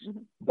both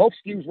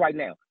SKUs right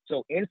now.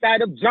 So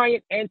inside of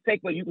Giant and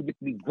Safeway, you can get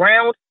the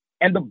ground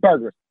and the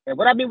burger. And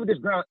what I mean with this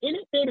ground,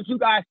 anything that you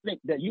guys think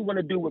that you want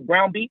to do with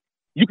ground beef,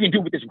 you can do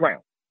with this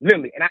ground,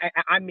 literally. And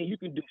I mean, you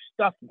can do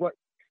stuffed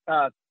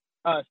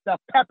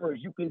peppers,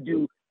 you can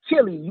do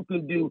chili, you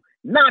can do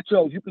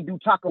nachos, you can do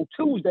Taco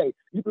Tuesday,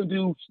 you can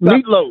do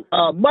meatloaf,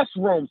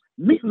 mushrooms,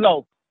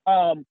 meatloaf,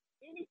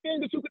 anything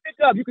that you can think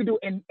of, you can do.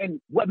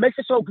 And what makes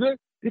it so good,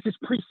 this is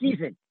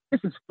pre-seasoned.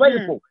 This is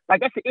flavorful.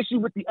 That's the issue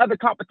with the other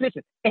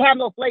competition. They have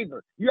no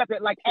flavor. You have to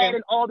add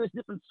in all this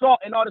different salt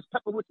and all this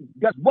pepper, which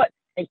does what?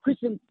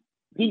 Increasing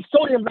the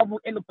sodium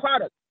level in the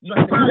product. You don't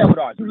have to do that with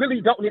ours. You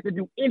really don't have to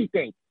do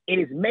anything. It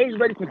is made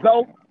ready to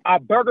go. Our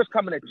burgers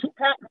come in a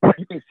 2-pack.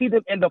 You can see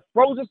them in the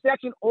frozen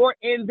section or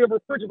in the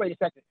refrigerated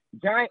section.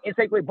 Giant and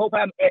Safeway both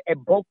have them at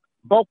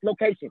both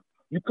locations.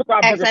 You cook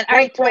our burgers. Excellent. All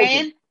right,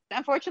 Duane.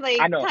 Unfortunately,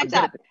 time's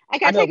up. I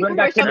got to take a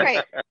commercial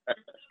break.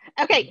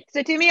 Okay,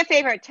 so do me a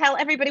favor. Tell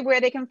everybody where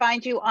they can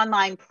find you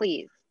online,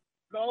 please.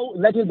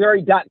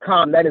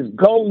 GoLegendary.com. That is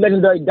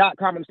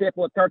GoLegendary.com. I'm saying it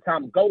for a third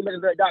time.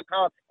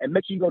 GoLegendary.com. And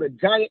make sure you go to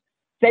Giant,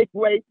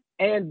 Safeway,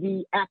 and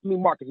the Acme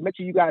Markets. Make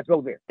sure you guys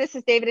go there. This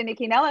is David and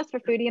Nycci Nellis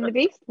for Foodie and the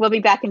Beast. We'll be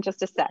back in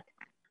just a sec.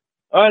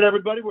 All right,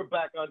 everybody. We're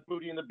back on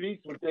Foodie and the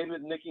Beast with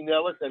David and Nycci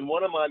Nellis. And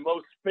one of my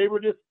most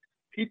favoritist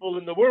people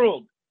in the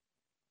world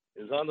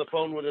is on the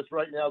phone with us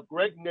right now,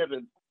 Greg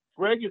Nivens.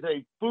 Greg is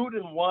a food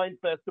and wine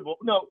festival.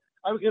 No,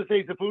 I was going to say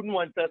he's a food and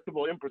wine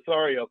festival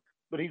impresario,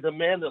 but he's a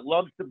man that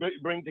loves to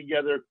bring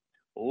together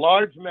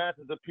large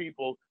masses of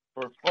people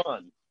for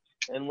fun.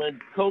 And when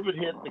COVID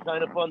hit, the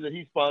kind of fun that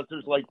he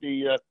sponsors, like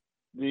the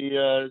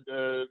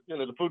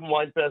food and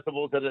wine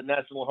festivals at the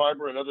National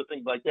Harbor and other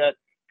things like that,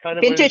 kind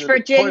of Vintage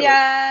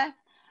Virginia,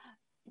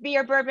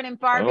 beer, bourbon, and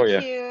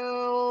barbecue.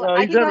 No,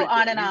 I can go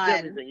on and on.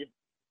 Everything.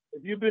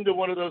 If you've been to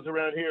one of those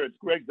around here, it's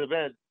Greg's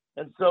event.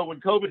 And so when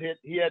COVID hit,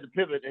 he had to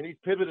pivot, and he's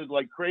pivoted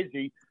like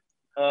crazy,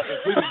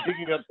 including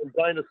digging up some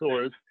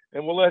dinosaurs.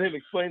 And we'll let him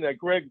explain that.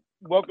 Greg,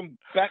 welcome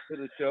back to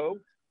the show.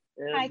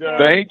 And,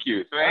 thank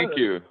you.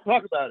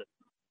 Talk about it.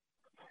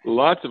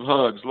 Lots of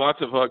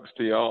hugs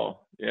to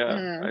y'all.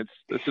 Yeah,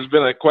 this has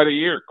been quite a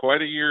year.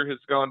 Quite a year has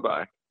gone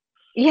by.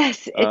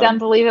 Yes, it's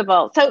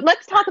unbelievable. So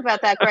let's talk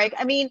about that, Greg.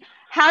 I mean,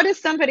 how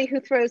does somebody who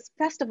throws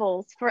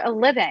festivals for a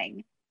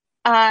living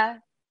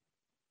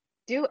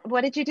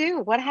what did you do?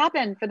 What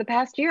happened for the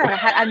past year?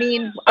 I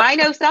mean, I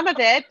know some of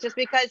it just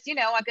because,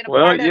 I've been a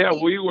part of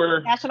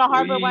the National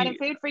Harbor Wine and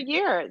Food for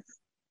years.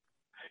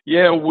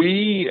 Yeah,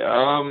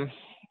 when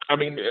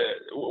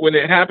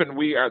it happened,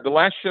 the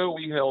last show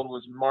we held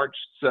was March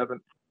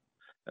 7th,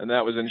 and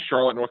that was in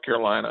Charlotte, North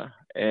Carolina.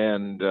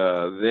 And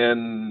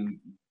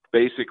then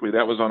basically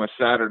that was on a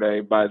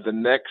Saturday. By the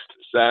next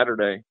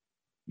Saturday,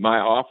 my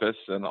office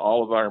and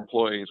all of our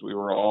employees, we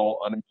were all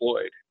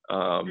unemployed.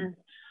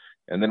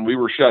 And then we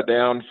were shut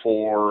down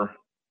for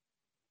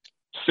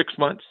 7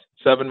 months.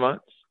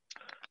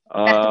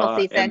 Festival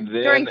season,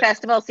 during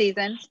festival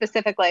season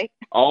specifically.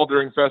 All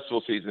during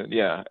festival season,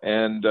 yeah.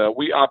 And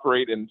we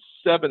operate in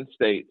 7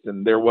 states,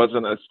 and there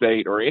wasn't a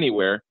state or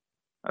anywhere.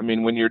 I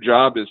mean, when your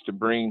job is to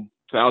bring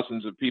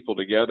thousands of people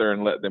together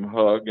and let them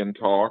hug and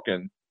talk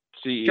and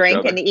see drink each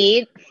other, and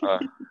eat,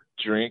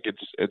 drink.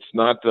 It's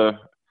not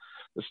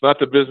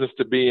the business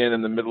to be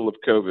in the middle of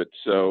COVID.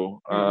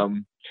 So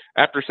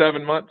after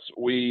 7 months,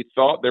 we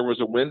thought there was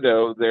a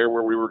window there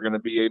where we were going to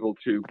be able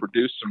to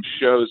produce some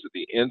shows at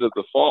the end of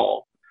the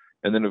fall.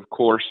 And then, of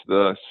course,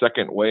 the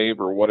second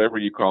wave or whatever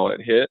you call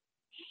it hit.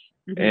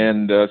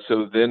 And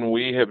so then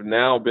we have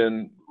now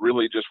been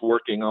really just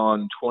working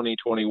on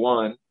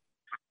 2021.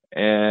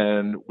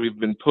 And we've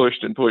been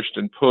pushed and pushed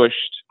and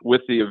pushed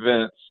with the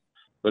events.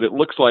 But it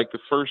looks like the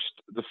first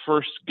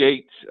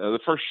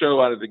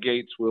show out of the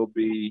gates will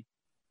be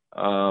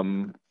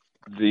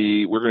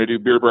we're going to do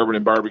beer, bourbon,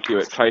 and barbecue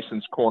at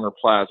Tyson's Corner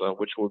Plaza,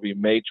 which will be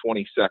May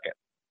 22nd.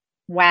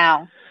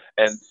 Wow.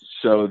 And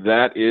so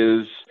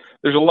there's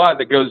a lot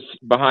that goes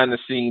behind the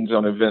scenes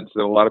on events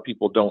that a lot of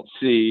people don't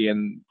see.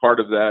 And part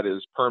of that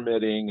is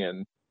permitting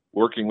and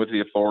working with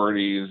the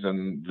authorities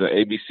and the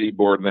ABC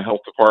board and the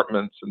health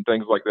departments and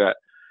things like that.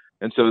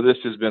 And so this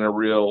has been a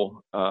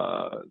real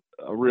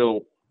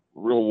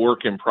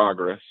work in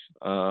progress.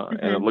 And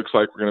it looks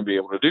like we're going to be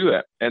able to do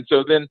that. And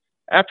so then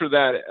after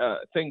that,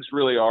 things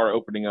really are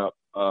opening up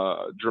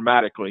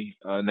dramatically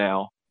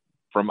now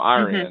from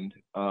our end.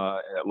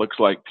 It looks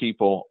like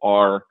people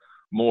are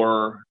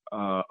more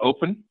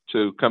open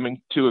to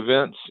coming to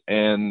events,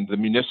 and the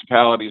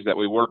municipalities that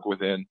we work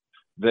within,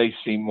 they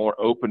seem more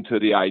open to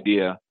the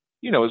idea,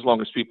 as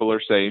long as people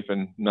are safe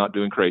and not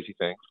doing crazy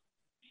things.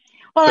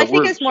 Well, so I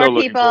think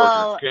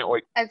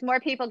as more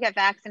people get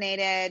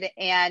vaccinated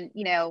and,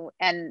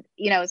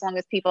 as long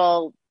as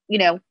people,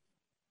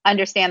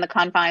 understand the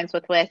confines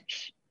with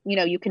which,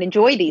 you can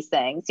enjoy these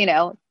things.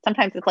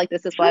 Sometimes it's like,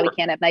 this is why we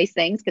can't have nice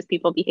things, because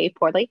people behave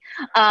poorly.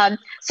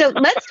 So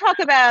let's talk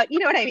about, you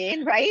know what I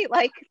mean, right?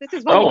 Like, this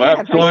is why we can't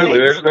have nice absolutely.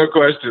 things. There's no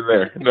question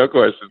there. No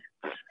question.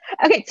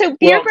 Okay, so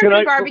beer,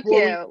 bourbon,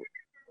 barbecue.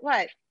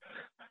 What?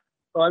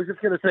 Well, I was just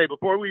going to say,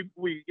 before we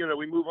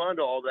move on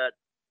to all that,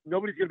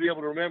 nobody's going to be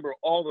able to remember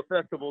all the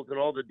festivals and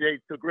all the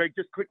dates. So, Greg,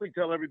 just quickly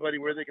tell everybody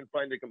where they can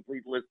find the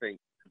complete listing.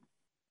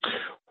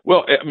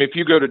 Well, I mean, if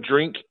you go to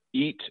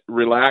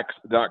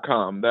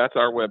drinkeatrelax.com, that's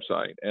our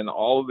website, and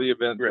all of the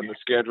events and the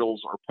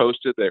schedules are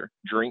posted there.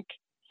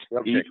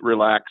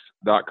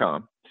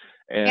 Drinkeatrelax.com.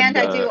 And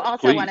I do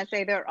also want to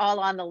say they're all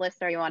on the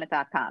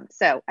listoryouwantit.com.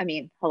 So, I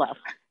mean, hello,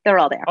 they're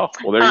all there. Oh,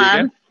 well, there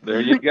you go.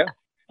 There you go.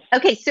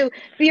 Okay, so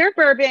beer,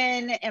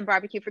 bourbon, and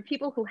barbecue, for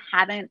people who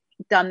haven't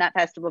done that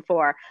festival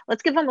before,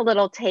 let's give them a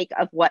little take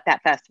of what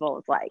that festival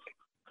is like.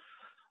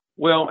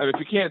 Well, if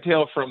you can't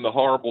tell from the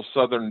horrible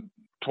Southern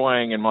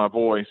twang in my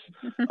voice,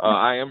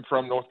 I am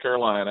from North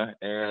Carolina,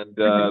 and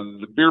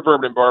the Beer,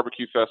 Bourbon, and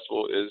Barbecue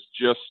Festival is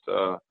just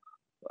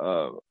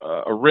a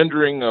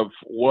rendering of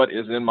what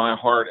is in my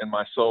heart and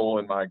my soul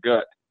and my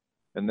gut.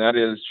 And that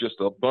is just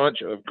a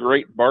bunch of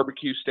great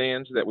barbecue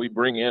stands that we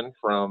bring in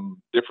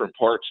from different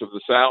parts of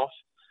the South,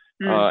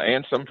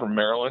 and some from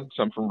Maryland,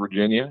 some from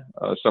Virginia,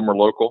 some are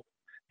local.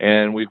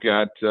 And we've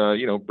got,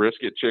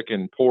 brisket,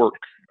 chicken, pork,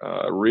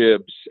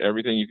 ribs,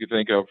 everything you could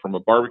think of from a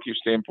barbecue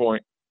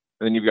standpoint.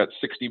 And then you've got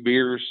 60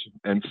 beers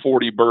and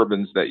 40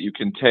 bourbons that you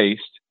can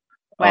taste.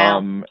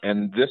 Wow.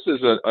 And this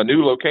is a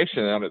new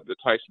location out at the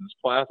Tyson's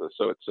Plaza.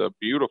 So it's a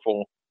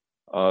beautiful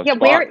spot.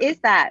 Where is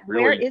that?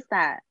 Really, where is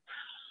that?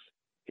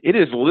 It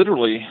is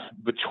literally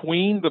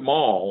between the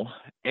mall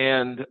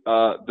and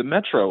the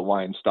Metro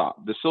line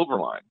stop, the Silver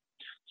Line.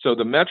 So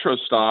the Metro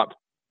stop,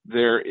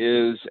 there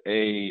is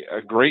a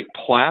great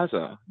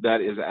plaza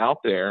that is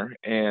out there,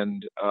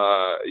 and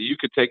you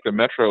could take the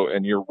Metro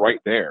and you're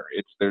right there.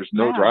 There's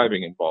no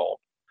driving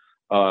involved.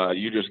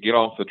 You just get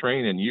off the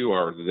train and you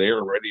are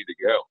there ready to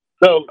go.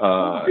 So,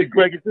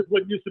 Greg, is this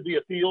what used to be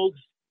a field?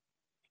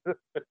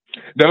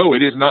 No,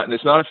 it is not.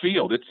 It's not a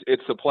field.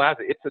 It's a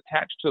plaza. It's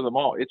attached to the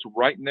mall. It's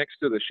right next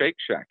to the Shake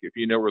Shack, if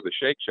you know where the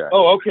Shake Shack is.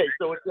 Oh, okay.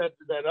 So it's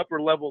that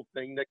upper level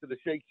thing next to the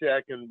Shake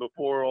Shack and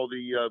before all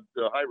the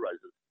high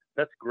rises.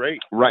 That's great.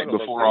 Right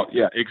before all,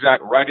 yeah,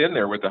 exactly. Right in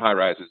there with the high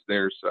rises.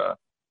 There's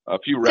a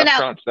few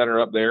restaurants that are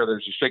up there.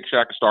 There's a Shake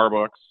Shack, a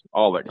Starbucks,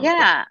 all that kind of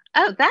stuff.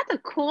 Oh, that's a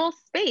cool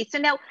space. So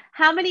now,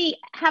 how many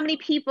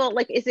people?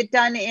 Like, is it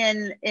done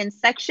in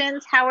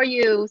sections? How are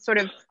you sort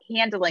of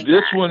handling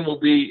this that? one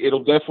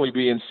it'll definitely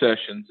be in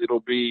sessions.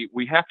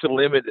 We have to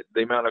limit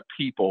the amount of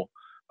people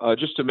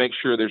just to make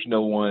sure there's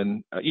no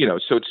one,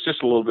 so it's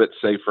just a little bit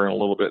safer and a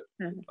little bit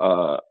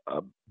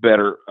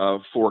better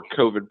for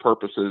COVID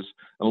purposes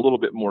and a little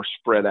bit more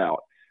spread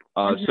out.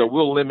 So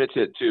we'll limit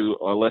it to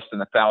less than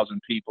 1,000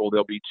 people.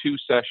 There'll be 2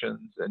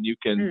 sessions, and you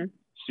can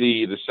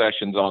see the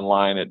sessions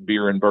online at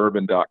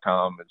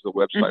beerandbourbon.com is the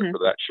website for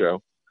that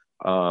show.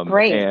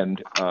 Great.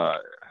 And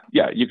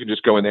you can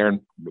just go in there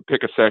and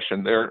pick a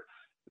session. Their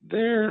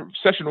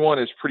session 1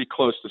 is pretty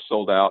close to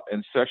sold out,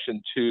 and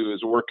session 2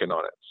 is working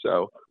on it.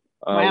 So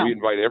we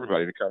invite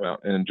everybody to come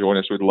out and join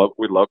us. We'd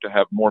love to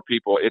have more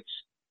people. It's,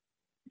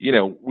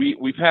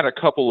 we've had a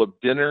couple of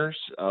dinners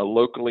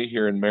locally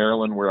here in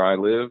Maryland where I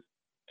live,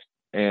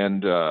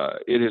 and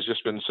it has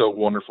just been so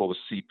wonderful to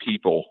see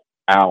people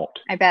out.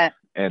 I bet.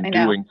 And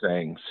doing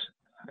things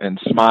and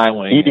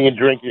smiling, eating and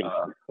drinking.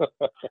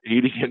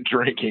 Eating and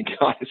drinking.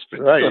 God, it's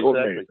been so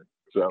amazing. Exactly.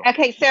 So,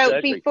 okay,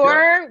 so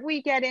before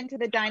we get into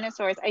the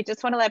dinosaurs, I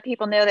just want to let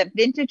people know that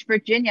Vintage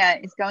Virginia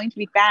is going to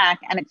be back,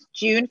 and it's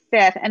June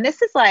 5th. And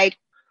this is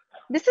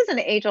an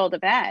age-old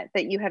event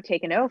that you have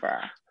taken over.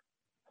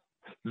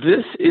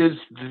 This is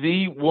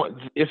the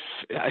one.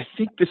 I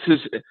think this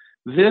is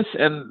this,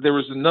 and there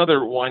was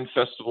another wine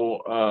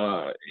festival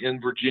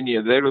in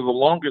Virginia. They were the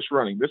longest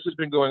running. This has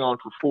been going on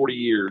for 40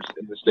 years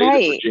in the state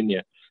of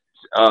Virginia,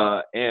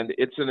 and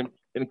it's an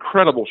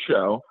incredible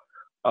show.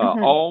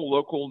 All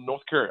local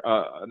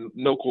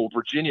local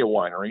Virginia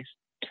wineries,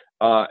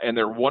 and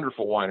they're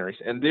wonderful wineries.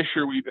 And this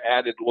year we've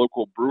added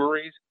local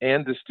breweries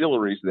and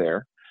distilleries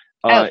there.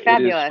 Fabulous!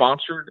 It is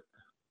sponsored.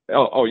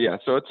 Oh yeah.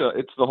 So it's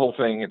the whole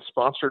thing. It's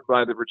sponsored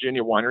by the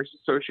Virginia Wineries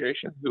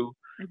Association, who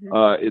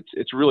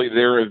it's really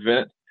their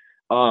event,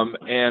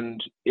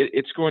 and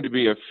it's going to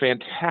be a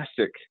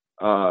fantastic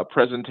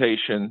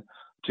presentation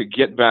to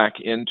get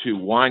back into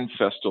wine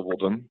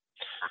festivaldom,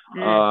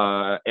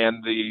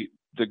 and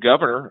the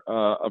governor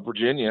of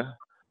Virginia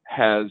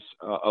has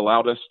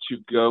allowed us to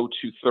go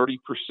to 30%.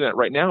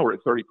 Right now we're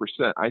at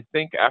 30%. I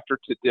think after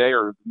today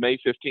or May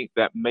 15th,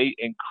 that may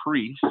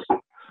increase,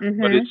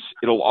 but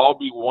it'll all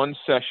be one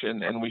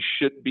session, and we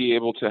should be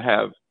able to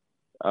have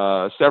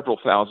several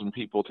thousand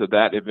people to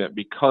that event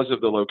because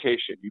of the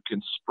location. You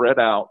can spread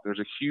out. There's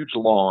a huge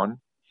lawn,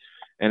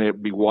 and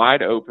it'll be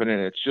wide open,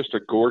 and it's just a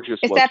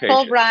gorgeous location. Is that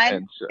Bull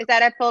Run? Is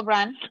that at Bull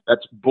Run?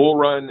 That's Bull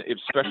Run.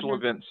 It's Special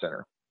Event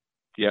Center.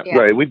 Yeah.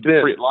 Right. We've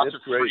been lots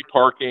of free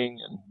parking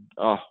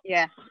and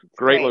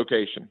great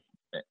location.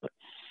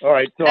 All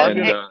right, so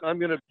Okay. I'm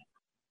gonna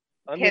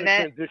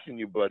transition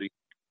you, buddy.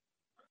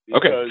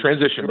 Okay, Because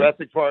transition.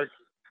 Jurassic Park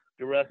 2,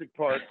 Jurassic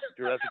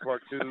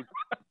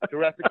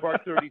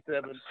Park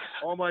 37,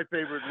 all my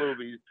favorite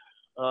movies.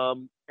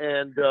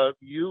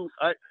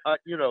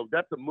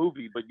 That's a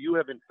movie, but you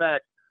have in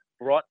fact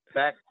brought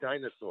back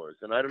dinosaurs,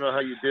 and I don't know how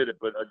you did it,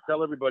 but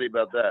tell everybody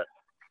about that.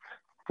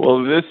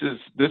 Well, this is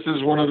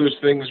one of those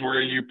things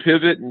where you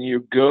pivot and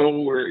you go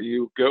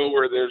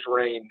where there's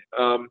rain.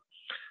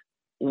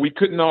 We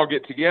couldn't all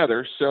get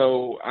together,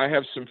 so I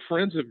have some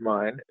friends of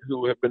mine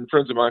who have been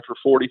friends of mine for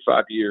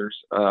 45 years.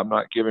 I'm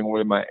not giving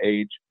away my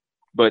age,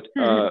 but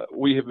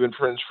we have been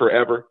friends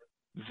forever.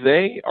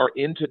 They are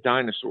into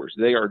dinosaurs.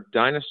 They are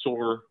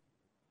dinosaur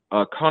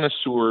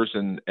connoisseurs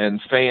and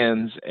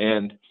fans,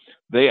 and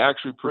they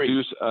actually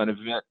produce an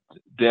event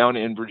down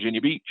in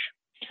Virginia Beach.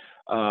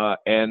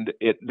 And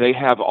they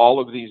have all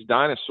of these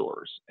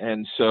dinosaurs,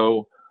 and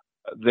so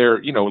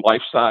they're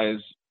life-size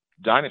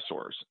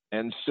dinosaurs.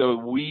 And so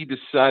we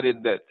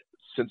decided that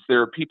since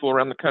there are people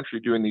around the country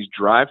doing these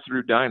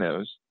drive-through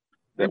dinos,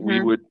 that we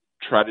would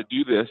try to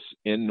do this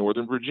in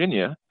Northern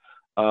Virginia.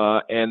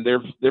 And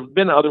there've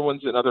been other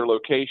ones in other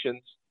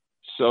locations.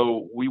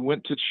 So we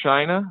went to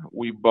China.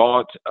 We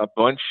bought a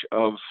bunch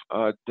of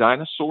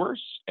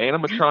dinosaurs,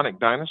 animatronic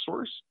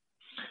dinosaurs,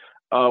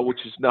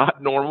 which is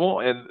not normal.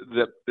 And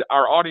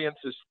our audience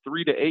is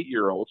 3 to 8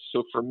 year olds.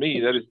 So for me,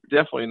 that is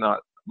definitely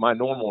not my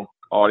normal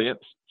audience.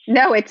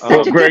 No, it's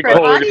such a Greg,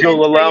 different audience if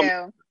you'll for allow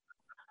you.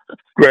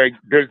 Greg,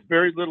 there's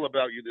very little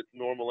about you that's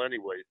normal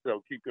anyway,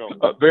 so keep going.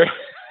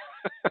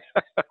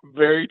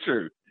 Very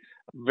true.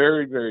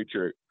 Very, very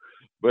true.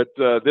 But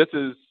this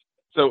is,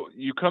 so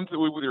you come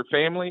through with your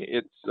family,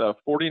 it's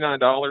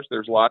 $49.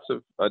 There's lots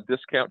of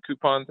discount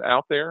coupons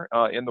out there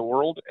in the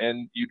world,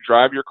 and you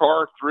drive your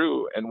car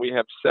through, and we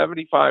have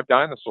 75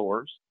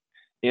 dinosaurs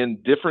in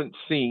different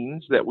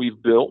scenes that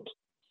we've built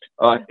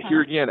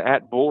here again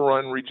at Bull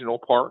Run Regional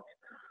Park.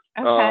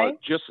 And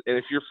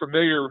if you're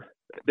familiar,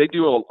 they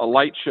do a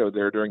light show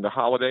there during the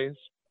holidays.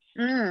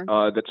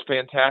 That's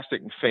fantastic,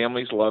 and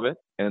families love it.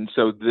 And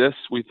so this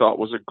we thought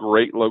was a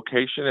great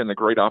location and a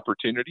great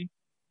opportunity.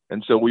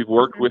 And so we've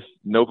worked with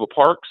Nova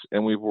Parks,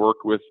 and we've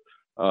worked with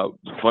a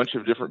bunch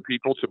of different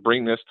people to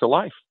bring this to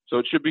life. So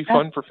it should be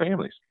fun for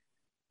families.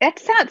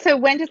 Excellent. So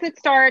when does it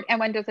start and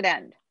when does it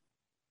end?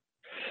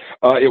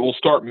 It will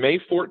start May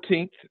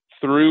 14th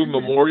through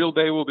Memorial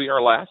Day will be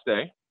our last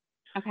day.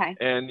 Okay.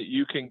 And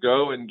you can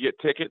go and get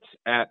tickets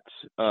at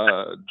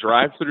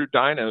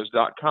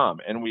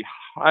drivethroughdinos.com. And we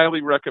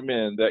highly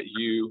recommend that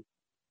you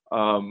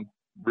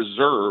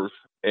reserve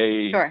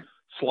a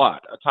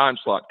time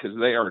slot, because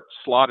they are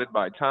slotted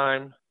by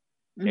time,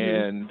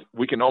 and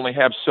we can only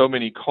have so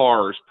many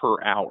cars per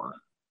hour.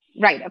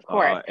 Right, of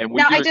course. And we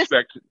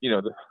expect,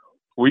 the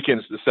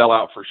weekends to sell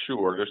out for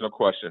sure. There's no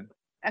question.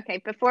 Okay,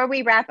 before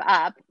we wrap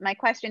up, my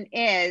question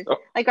is,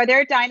 are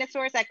there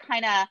dinosaurs that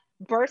kind of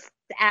burst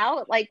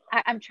out? Like,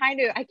 I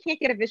can't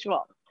get a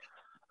visual.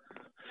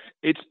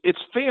 It's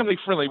family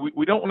friendly.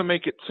 We don't want to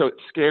make it so it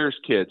scares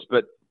kids,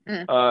 but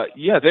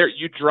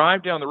you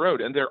drive down the road,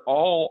 and they're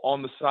all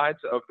on the sides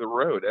of the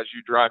road as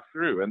you drive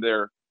through, and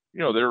they're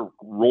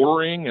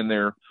roaring, and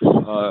they're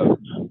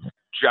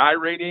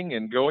gyrating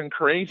and going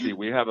crazy.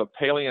 We have a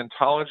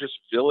paleontologist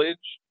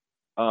village.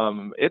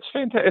 It's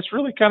fantastic. It's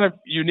really kind of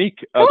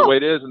unique the way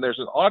it is, and there's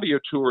an audio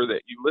tour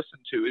that you listen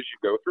to as you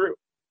go through.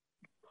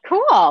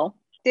 Cool.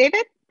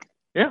 David?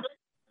 Yeah,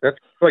 that's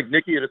like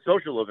Nycci at a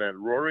social event,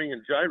 roaring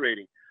and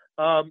gyrating.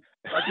 I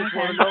just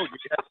want to know,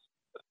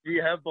 do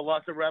you have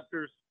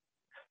velociraptors?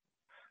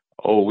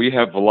 Oh, we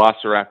have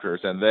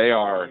velociraptors, and they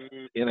are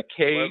in a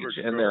cage,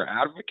 and they're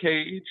out of a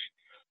cage.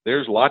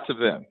 There's lots of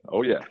them.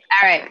 Oh, yes.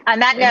 All right. On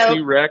that note,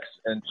 T-Rex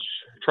and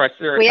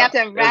Triceratops. We have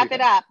to wrap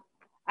it up.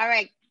 All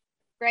right.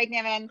 Greg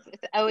Nivens,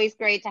 it's always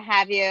great to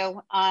have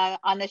you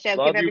on the show.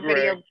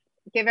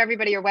 Give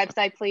everybody your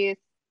website, please.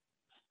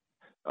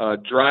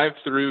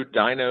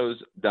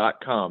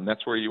 Drivethroughdinos.com.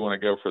 That's where you want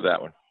to go for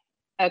that one.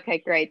 Okay,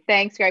 great.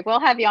 Thanks, Greg. We'll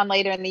have you on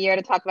later in the year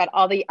to talk about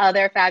all the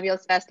other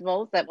fabulous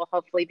festivals that will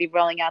hopefully be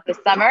rolling out this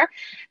summer.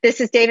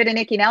 This is David and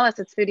Nycci Nellis.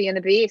 It's Foodie and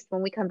the Beast.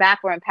 When we come back,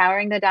 we're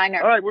empowering the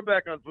diner. All right, we're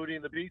back on Foodie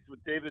and the Beast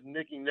with David and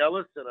Nycci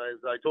Nellis. And as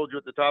I told you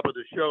at the top of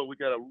the show, we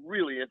got a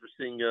really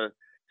interesting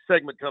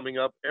segment coming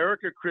up.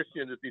 Erica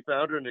Christian is the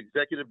founder and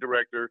executive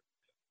director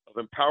of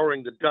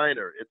Empowering the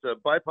Diner. It's a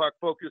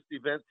BIPOC-focused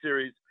event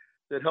series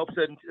that helps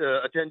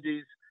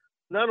attendees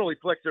not only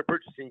flex their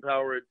purchasing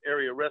power at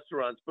area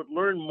restaurants, but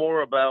learn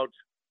more about,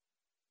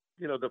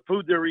 the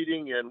food they're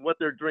eating and what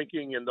they're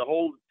drinking and the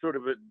whole sort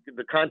of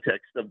the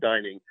context of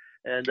dining.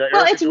 And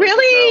well, it's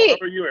really.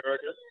 How are you,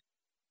 Erica?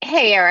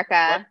 Hey,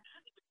 Erica.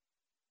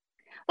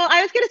 What? Well,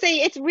 I was going to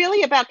say it's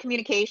really about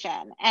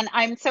communication, and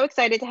I'm so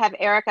excited to have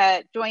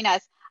Erica join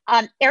us.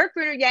 Eric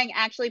Bruner Yang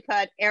actually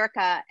put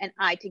Erica and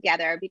I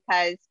together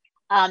because,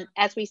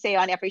 as we say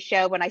on every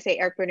show, when I say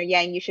Eric Bruner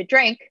Yang, you should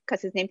drink,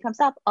 because his name comes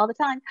up all the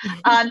time.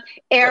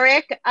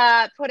 Eric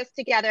put us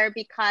together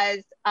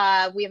because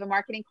we have a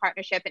marketing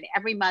partnership, and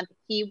every month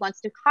he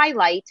wants to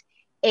highlight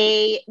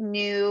a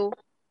new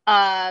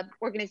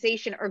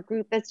organization or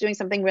group that's doing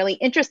something really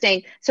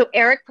interesting. So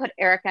Eric put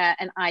Erica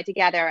and I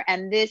together,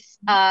 and this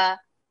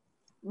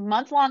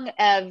month-long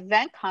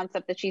event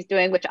concept that she's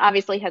doing, which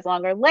obviously has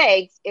longer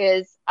legs,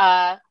 is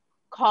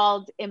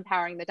called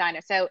Empowering the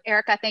Diner. So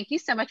Erica, thank you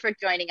so much for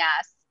joining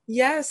us.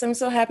 Yes, I'm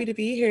so happy to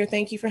be here.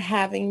 Thank you for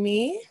having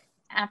me.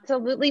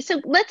 Absolutely. So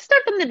let's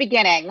start from the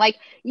beginning. Like,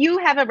 you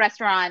have a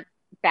restaurant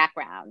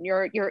background.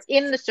 You're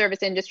in the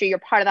service industry. You're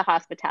part of the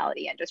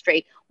hospitality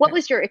industry. What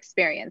was your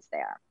experience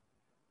there?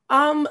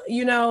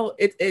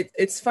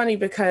 It's funny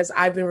because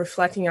I've been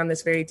reflecting on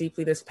this very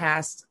deeply this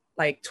past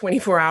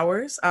 24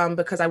 hours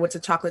because I went to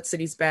Chocolate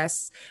City's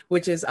Best,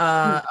 which is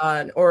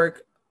an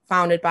org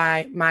founded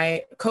by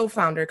my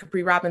co-founder,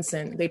 Capri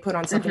Robinson. They put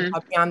on something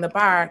called Beyond the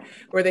Bar,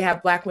 where they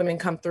have Black women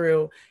come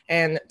through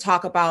and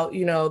talk about,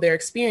 their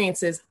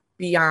experiences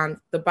beyond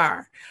the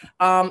bar.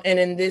 And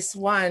in this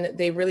one,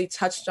 they really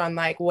touched on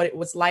what it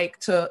was like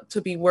to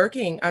be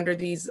working under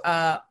these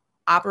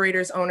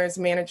operators, owners,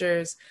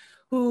 managers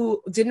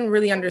who didn't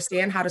really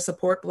understand how to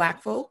support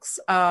Black folks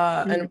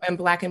and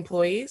Black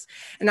employees.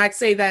 And I'd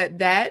say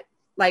that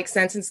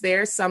sentence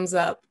there sums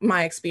up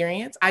my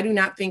experience. I do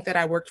not think that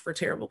I worked for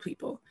terrible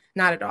people.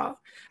 Not at all.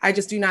 I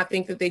just do not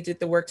think that they did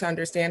the work to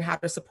understand how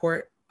to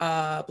support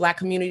Black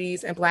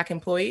communities and Black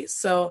employees.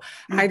 So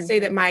I'd say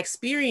that my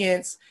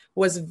experience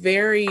was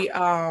very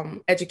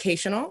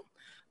educational,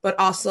 but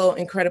also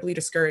incredibly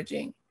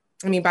discouraging.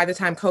 I mean, by the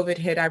time COVID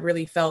hit, I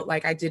really felt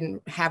like I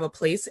didn't have a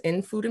place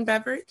in food and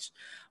beverage.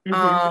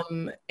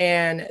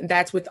 And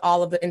that's with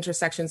all of the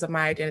intersections of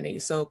my identity.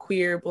 So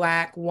queer,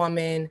 Black,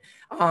 woman,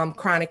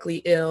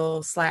 chronically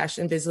ill /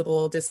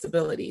 invisible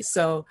disability.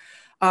 So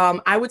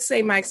I would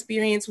say my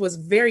experience was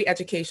very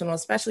educational,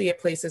 especially at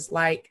places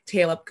like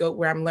Tail Up Goat,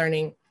 where I'm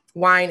learning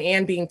wine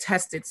and being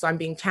tested. So I'm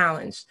being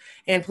challenged.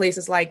 And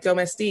places like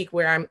Domestique,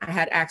 where I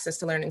had access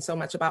to learning so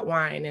much about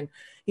wine. And,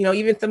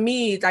 even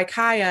Thamid,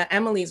 Ikaya,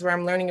 Emily's, where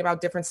I'm learning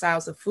about different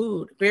styles of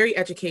food, very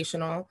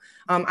educational.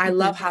 I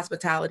love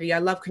hospitality. I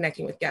love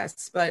connecting with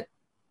guests, but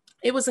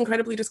it was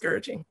incredibly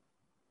discouraging.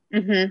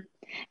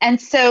 And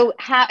so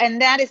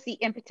and that is the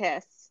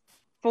impetus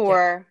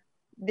for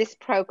this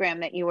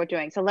program that you were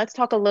doing. So let's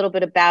talk a little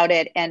bit about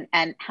it and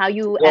how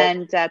you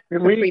and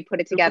Capri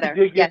put it together.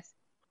 Yes.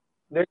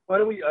 Nick,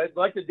 I'd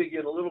like to dig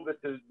in a little bit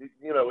to,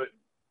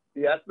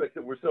 the aspects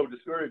that were so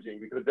discouraging,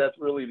 because that's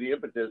really the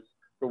impetus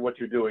for what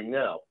you're doing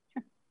now.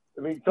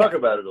 I mean, talk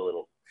about it a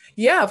little.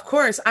 Yeah, of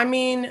course. I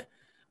mean,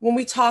 when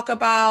we talk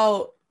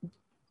about,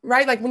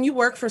 when you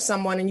work for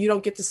someone and you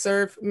don't get to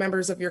serve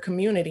members of your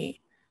community,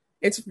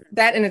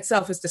 that in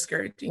itself is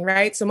discouraging,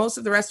 right? So most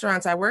of the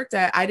restaurants I worked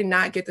at, I did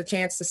not get the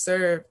chance to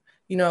serve,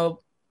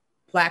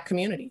 Black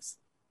communities,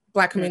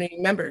 Black community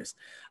members.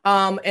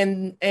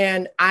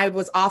 And I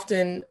was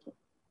often,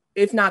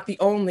 if not the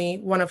only,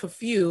 one of a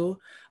few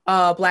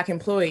Black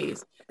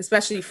employees,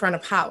 especially front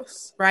of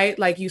house, right?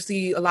 Like, you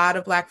see a lot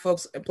of Black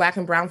folks, Black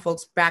and brown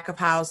folks back of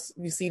house.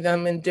 You see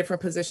them in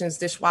different positions,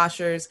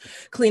 dishwashers,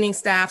 cleaning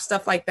staff,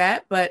 stuff like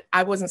that. But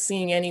I wasn't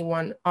seeing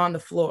anyone on the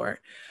floor.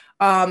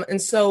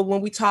 And so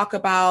when we talk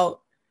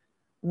about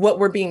what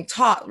we're being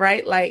taught,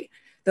 right? Like,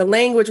 the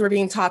language we're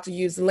being taught to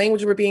use, the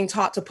language we're being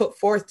taught to put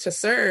forth to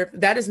serve,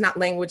 that is not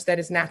language that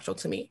is natural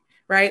to me,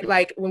 right?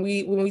 Like, when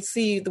we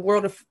see the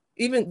world of,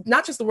 even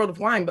not just the world of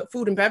wine, but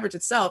food and beverage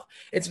itself,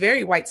 it's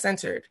very white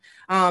centered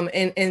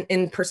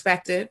in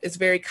perspective. It's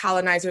very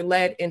colonizer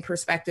led in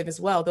perspective as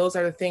well. Those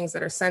are the things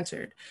that are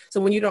centered.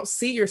 So when you don't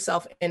see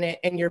yourself in it,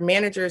 and your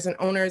managers and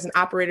owners and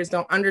operators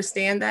don't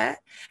understand that,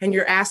 and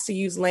you're asked to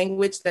use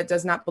language that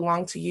does not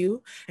belong to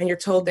you, and you're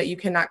told that you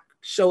cannot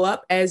show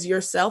up as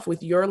yourself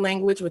with your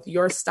language, with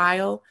your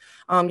style,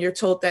 you're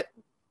told that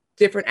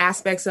different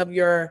aspects of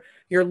your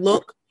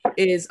look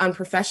is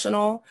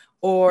unprofessional,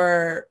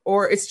 or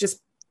it's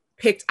just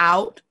picked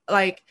out.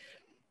 Like,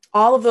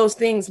 all of those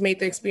things made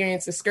the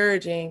experience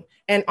discouraging.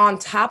 And on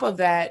top of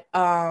that,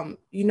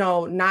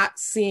 not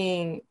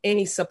seeing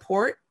any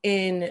support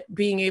in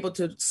being able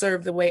to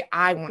serve the way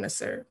I want to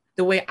serve,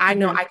 the way I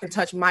know I can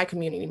touch my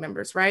community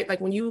members, right?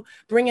 Like, when you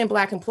bring in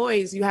Black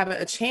employees, you have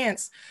a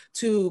chance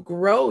to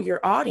grow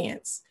your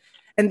audience.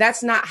 And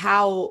that's not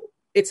how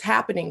it's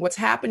happening. What's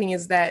happening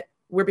is that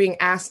we're being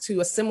asked to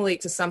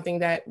assimilate to something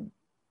that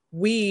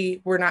we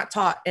were not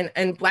taught.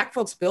 And Black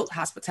folks built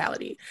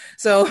hospitality.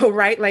 So,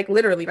 right, like,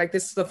 literally, like,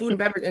 this, the food and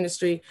beverage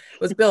industry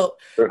was built,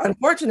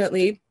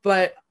 unfortunately,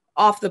 but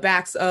off the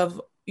backs of,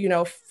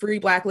 free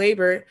Black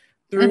labor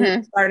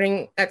through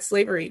starting at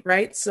slavery,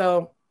 right?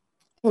 So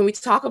when we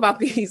talk about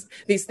these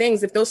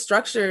things, if those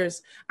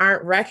structures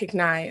aren't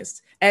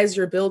recognized as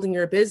you're building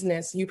your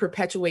business, you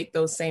perpetuate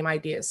those same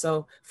ideas.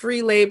 So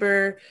free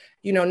labor,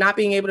 not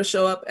being able to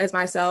show up as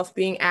myself,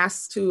 being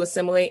asked to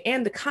assimilate,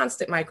 and the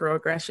constant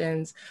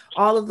microaggressions,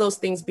 all of those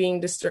things being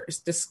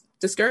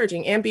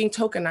discouraging and being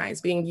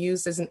tokenized, being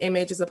used as an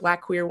image as a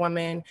Black queer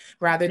woman,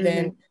 rather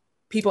than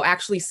people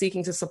actually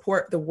seeking to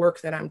support the work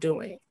that I'm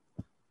doing.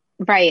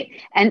 Right.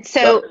 And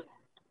so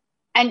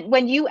And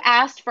when you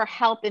asked for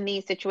help in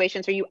these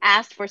situations, or you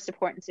asked for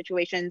support in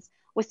situations,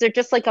 was there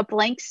just like a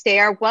blank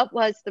stare? What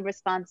was the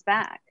response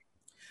back?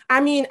 I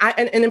mean,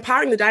 and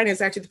empowering the diner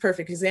is actually the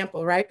perfect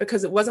example, right?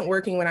 Because it wasn't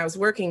working when I was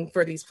working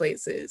for these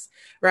places,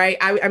 right?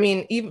 I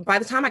mean, even by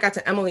the time I got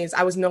to Emily's,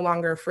 I was no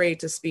longer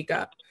afraid to speak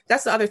up.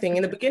 That's the other thing.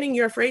 In the beginning,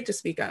 you're afraid to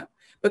speak up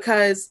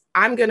because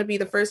I'm going to be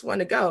the first one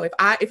to go.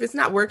 If it's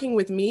not working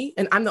with me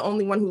and I'm the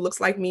only one who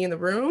looks like me in the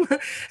room,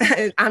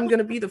 I'm going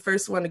to be the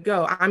first one to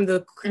go. I'm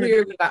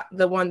clearly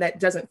the one that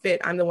doesn't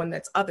fit. I'm the one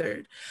that's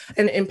othered.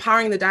 And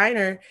empowering the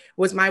diner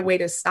was my way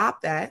to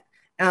stop that.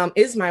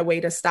 Is my way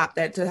to stop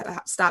that, to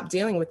stop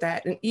dealing with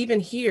that. And even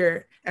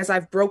here, as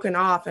I've broken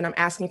off and I'm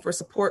asking for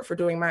support for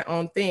doing my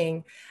own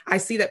thing, I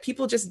see that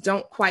people just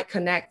don't quite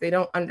connect. They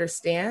don't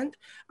understand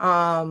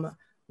why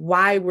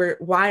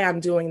I'm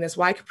doing this,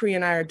 why Capri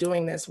and I are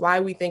doing this, why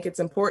we think it's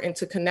important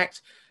to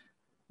connect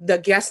the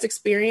guest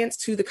experience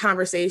to the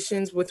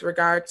conversations with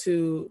regard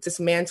to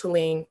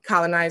dismantling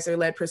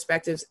colonizer-led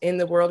perspectives in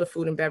the world of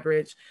food and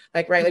beverage.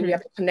 Like, right, like we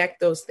have to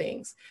connect those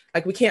things.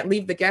 Like we can't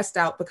leave the guest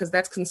out because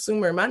that's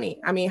consumer money.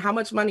 I mean, how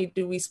much money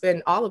do we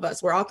spend? All of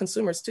us, we're all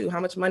consumers too. How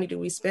much money do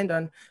we spend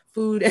on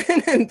food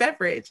and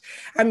beverage?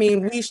 I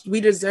mean,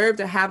 we deserve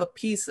to have a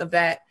piece of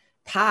that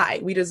pie.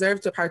 We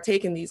deserve to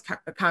partake in these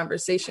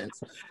conversations.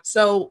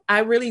 So I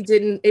really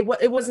didn't, it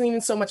wasn't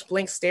even so much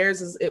blank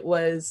stares as it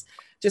was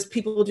just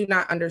people do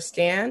not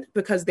understand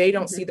because they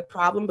don't see the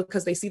problem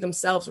because they see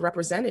themselves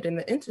represented in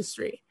the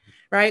industry,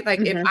 right?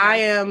 Like if I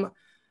am,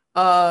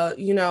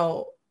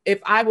 if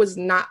I was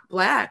not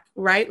Black,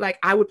 right? Like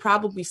I would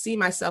probably see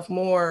myself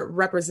more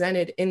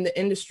represented in the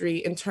industry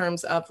in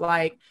terms of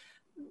like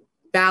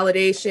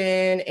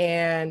validation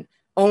and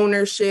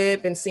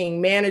ownership and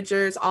seeing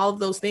managers, all of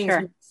those things,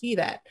 we see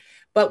that,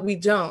 but we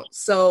don't.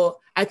 So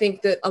I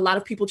think that a lot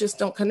of people just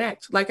don't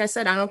connect. Like I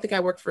said, I don't think I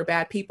worked for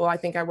bad people. I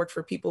think I worked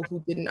for people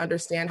who didn't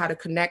understand how to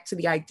connect to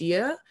the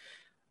idea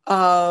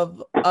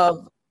of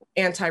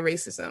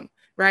anti-racism,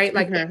 right?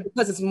 Like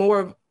because it's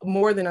more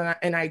than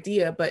an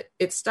idea, but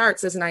it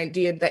starts as an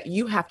idea that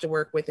you have to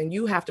work with and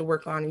you have to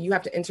work on and you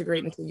have to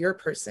integrate into your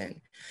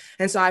person.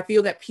 And so I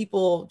feel that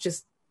people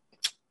just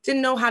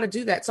didn't know how to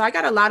do that. So I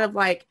got a lot of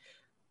like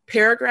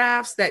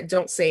paragraphs that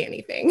don't say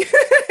anything,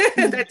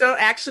 that don't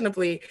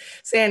actionably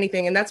say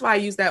anything. And that's why I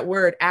use that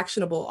word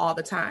actionable all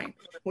the time.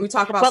 When we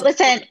talk about— Well,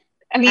 listen,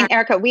 I mean,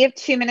 Erica, we have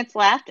 2 minutes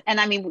left. And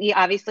I mean, we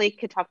obviously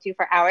could talk to you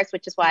for hours,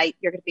 which is why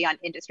you're going to be on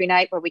Industry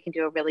Night where we can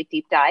do a really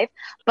deep dive.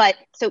 But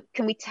so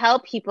can we tell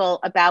people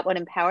about what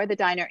Empower the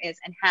Diner is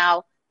and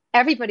how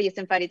everybody is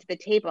invited to the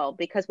table,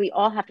 because we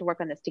all have to work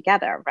on this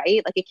together,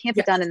 right? Like it can't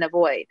be done in the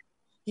void.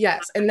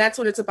 Yes. And that's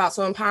what it's about.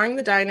 So Empowering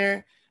the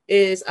Diner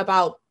is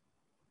about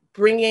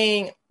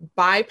bringing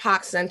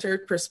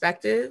BIPOC-centered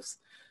perspectives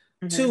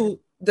to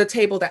the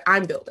table that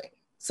I'm building.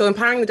 So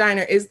Empowering the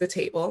Diner is the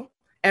table.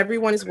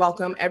 Everyone is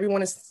welcome.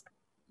 Everyone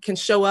can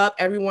show up.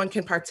 Everyone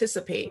can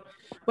participate.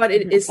 But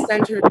it is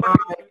centered on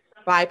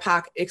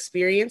BIPOC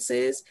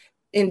experiences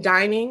in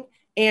dining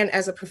and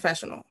as a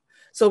professional.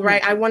 So,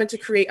 right, I wanted to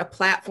create a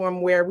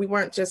platform where we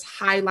weren't just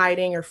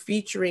highlighting or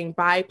featuring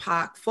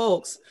BIPOC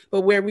folks,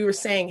 but where we were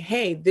saying,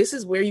 hey, this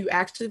is where you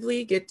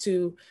actively get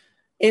to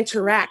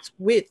interact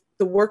with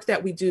the work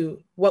that we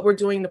do, what we're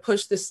doing to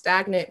push the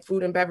stagnant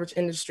food and beverage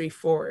industry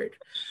forward,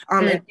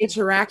 and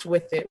interact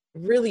with it,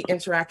 really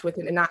interact with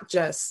it, and not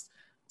just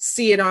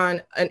see it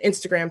on an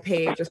Instagram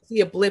page or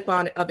see a blip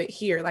of it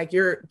here. Like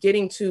you're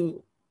getting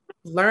to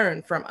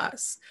learn from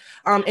us.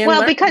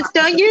 Because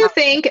don't you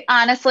think,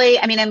 honestly,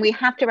 I mean, and we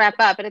have to wrap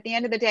up, but at the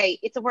end of the day,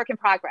 it's a work in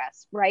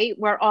progress, right?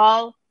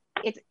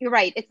 You're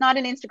right. It's not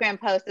an Instagram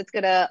post that's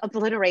going to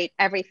obliterate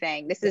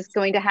everything. This is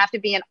going to have to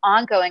be an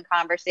ongoing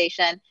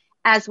conversation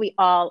as we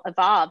all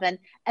evolve. And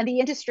the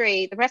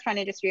industry, the restaurant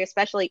industry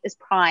especially, is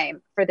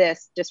prime for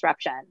this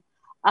disruption.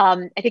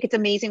 I think it's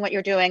amazing what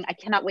you're doing. I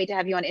cannot wait to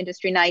have you on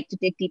Industry Night to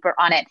dig deeper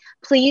on it.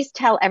 Please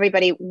tell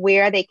everybody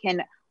where they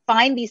can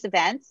find these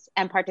events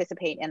and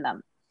participate in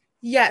them.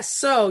 Yes.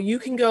 So you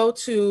can go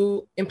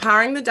to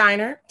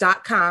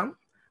empoweringthediner.com.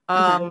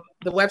 The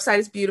website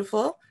is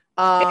beautiful.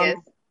 It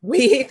is.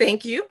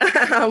 Thank you.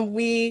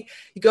 You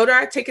go to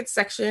our tickets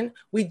section.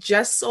 We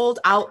just sold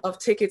out of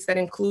tickets that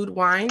include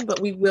wine,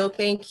 but we will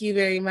thank you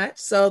very much.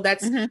 So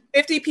that's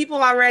 50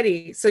 people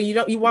already. So you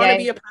want to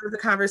be a part of the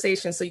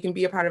conversation so you can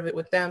be a part of it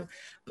with them.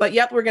 But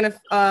yep, we're going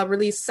to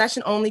release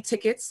session only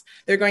tickets.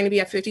 They're going to be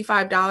at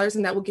 $55,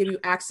 and that will give you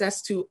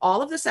access to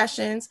all of the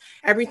sessions,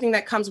 everything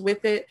that comes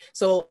with it.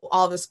 So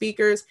all the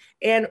speakers,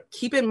 and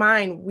keep in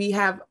mind, we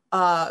have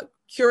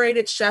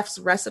curated chefs'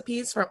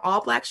 recipes from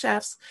all Black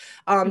chefs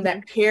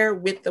that pair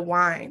with the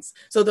wines.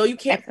 So though you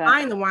can't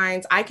find the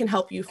wines, I can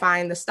help you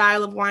find the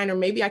style of wine, or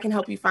maybe I can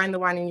help you find the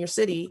wine in your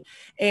city.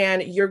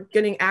 And you're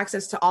getting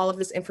access to all of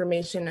this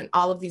information and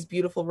all of these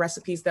beautiful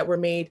recipes that were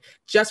made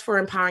just for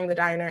Empowering the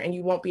Diner, and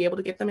you won't be able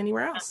to get them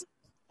anywhere else.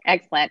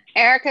 Excellent.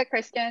 Erica,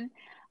 Kristen,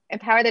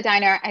 Empower the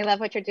Diner. I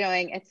love what you're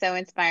doing. It's so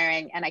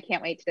inspiring, and I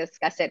can't wait to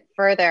discuss it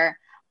further.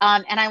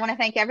 And I want to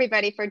thank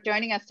everybody for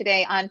joining us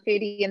today on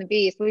Foodie and the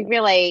Beast. We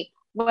really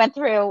went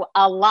through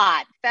a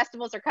lot.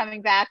 Festivals are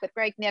coming back with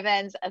Greg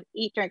Nivens of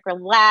Eat, Drink,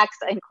 Relax,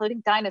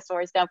 including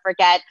dinosaurs, don't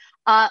forget.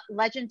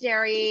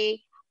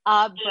 Legendary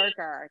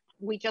burger.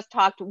 We just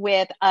talked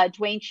with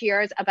Duane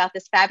Cheers about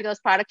this fabulous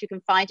product. You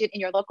can find it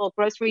in your local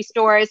grocery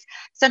stores.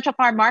 Central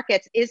Farm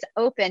Markets is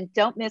open.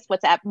 Don't miss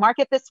what's at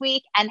market this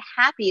week. And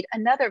Happied,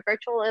 another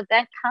virtual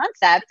event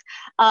concept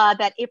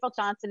that April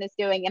Johnson is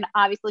doing. And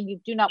obviously, you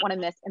do not want to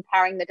miss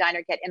Empowering the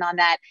Diner. Get in on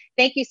that.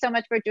 Thank you so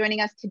much for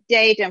joining us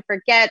today. Don't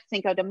forget,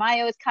 Cinco de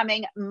Mayo is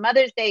coming.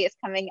 Mother's Day is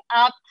coming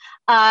up.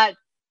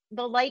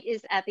 The light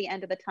is at the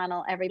end of the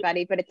tunnel,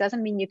 everybody, but it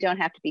doesn't mean you don't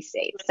have to be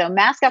safe. So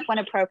mask up when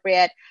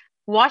appropriate.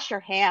 Wash your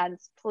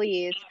hands,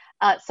 please.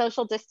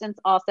 Social distance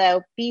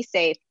also. Be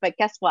safe. But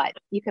guess what?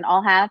 You can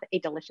all have a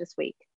delicious week.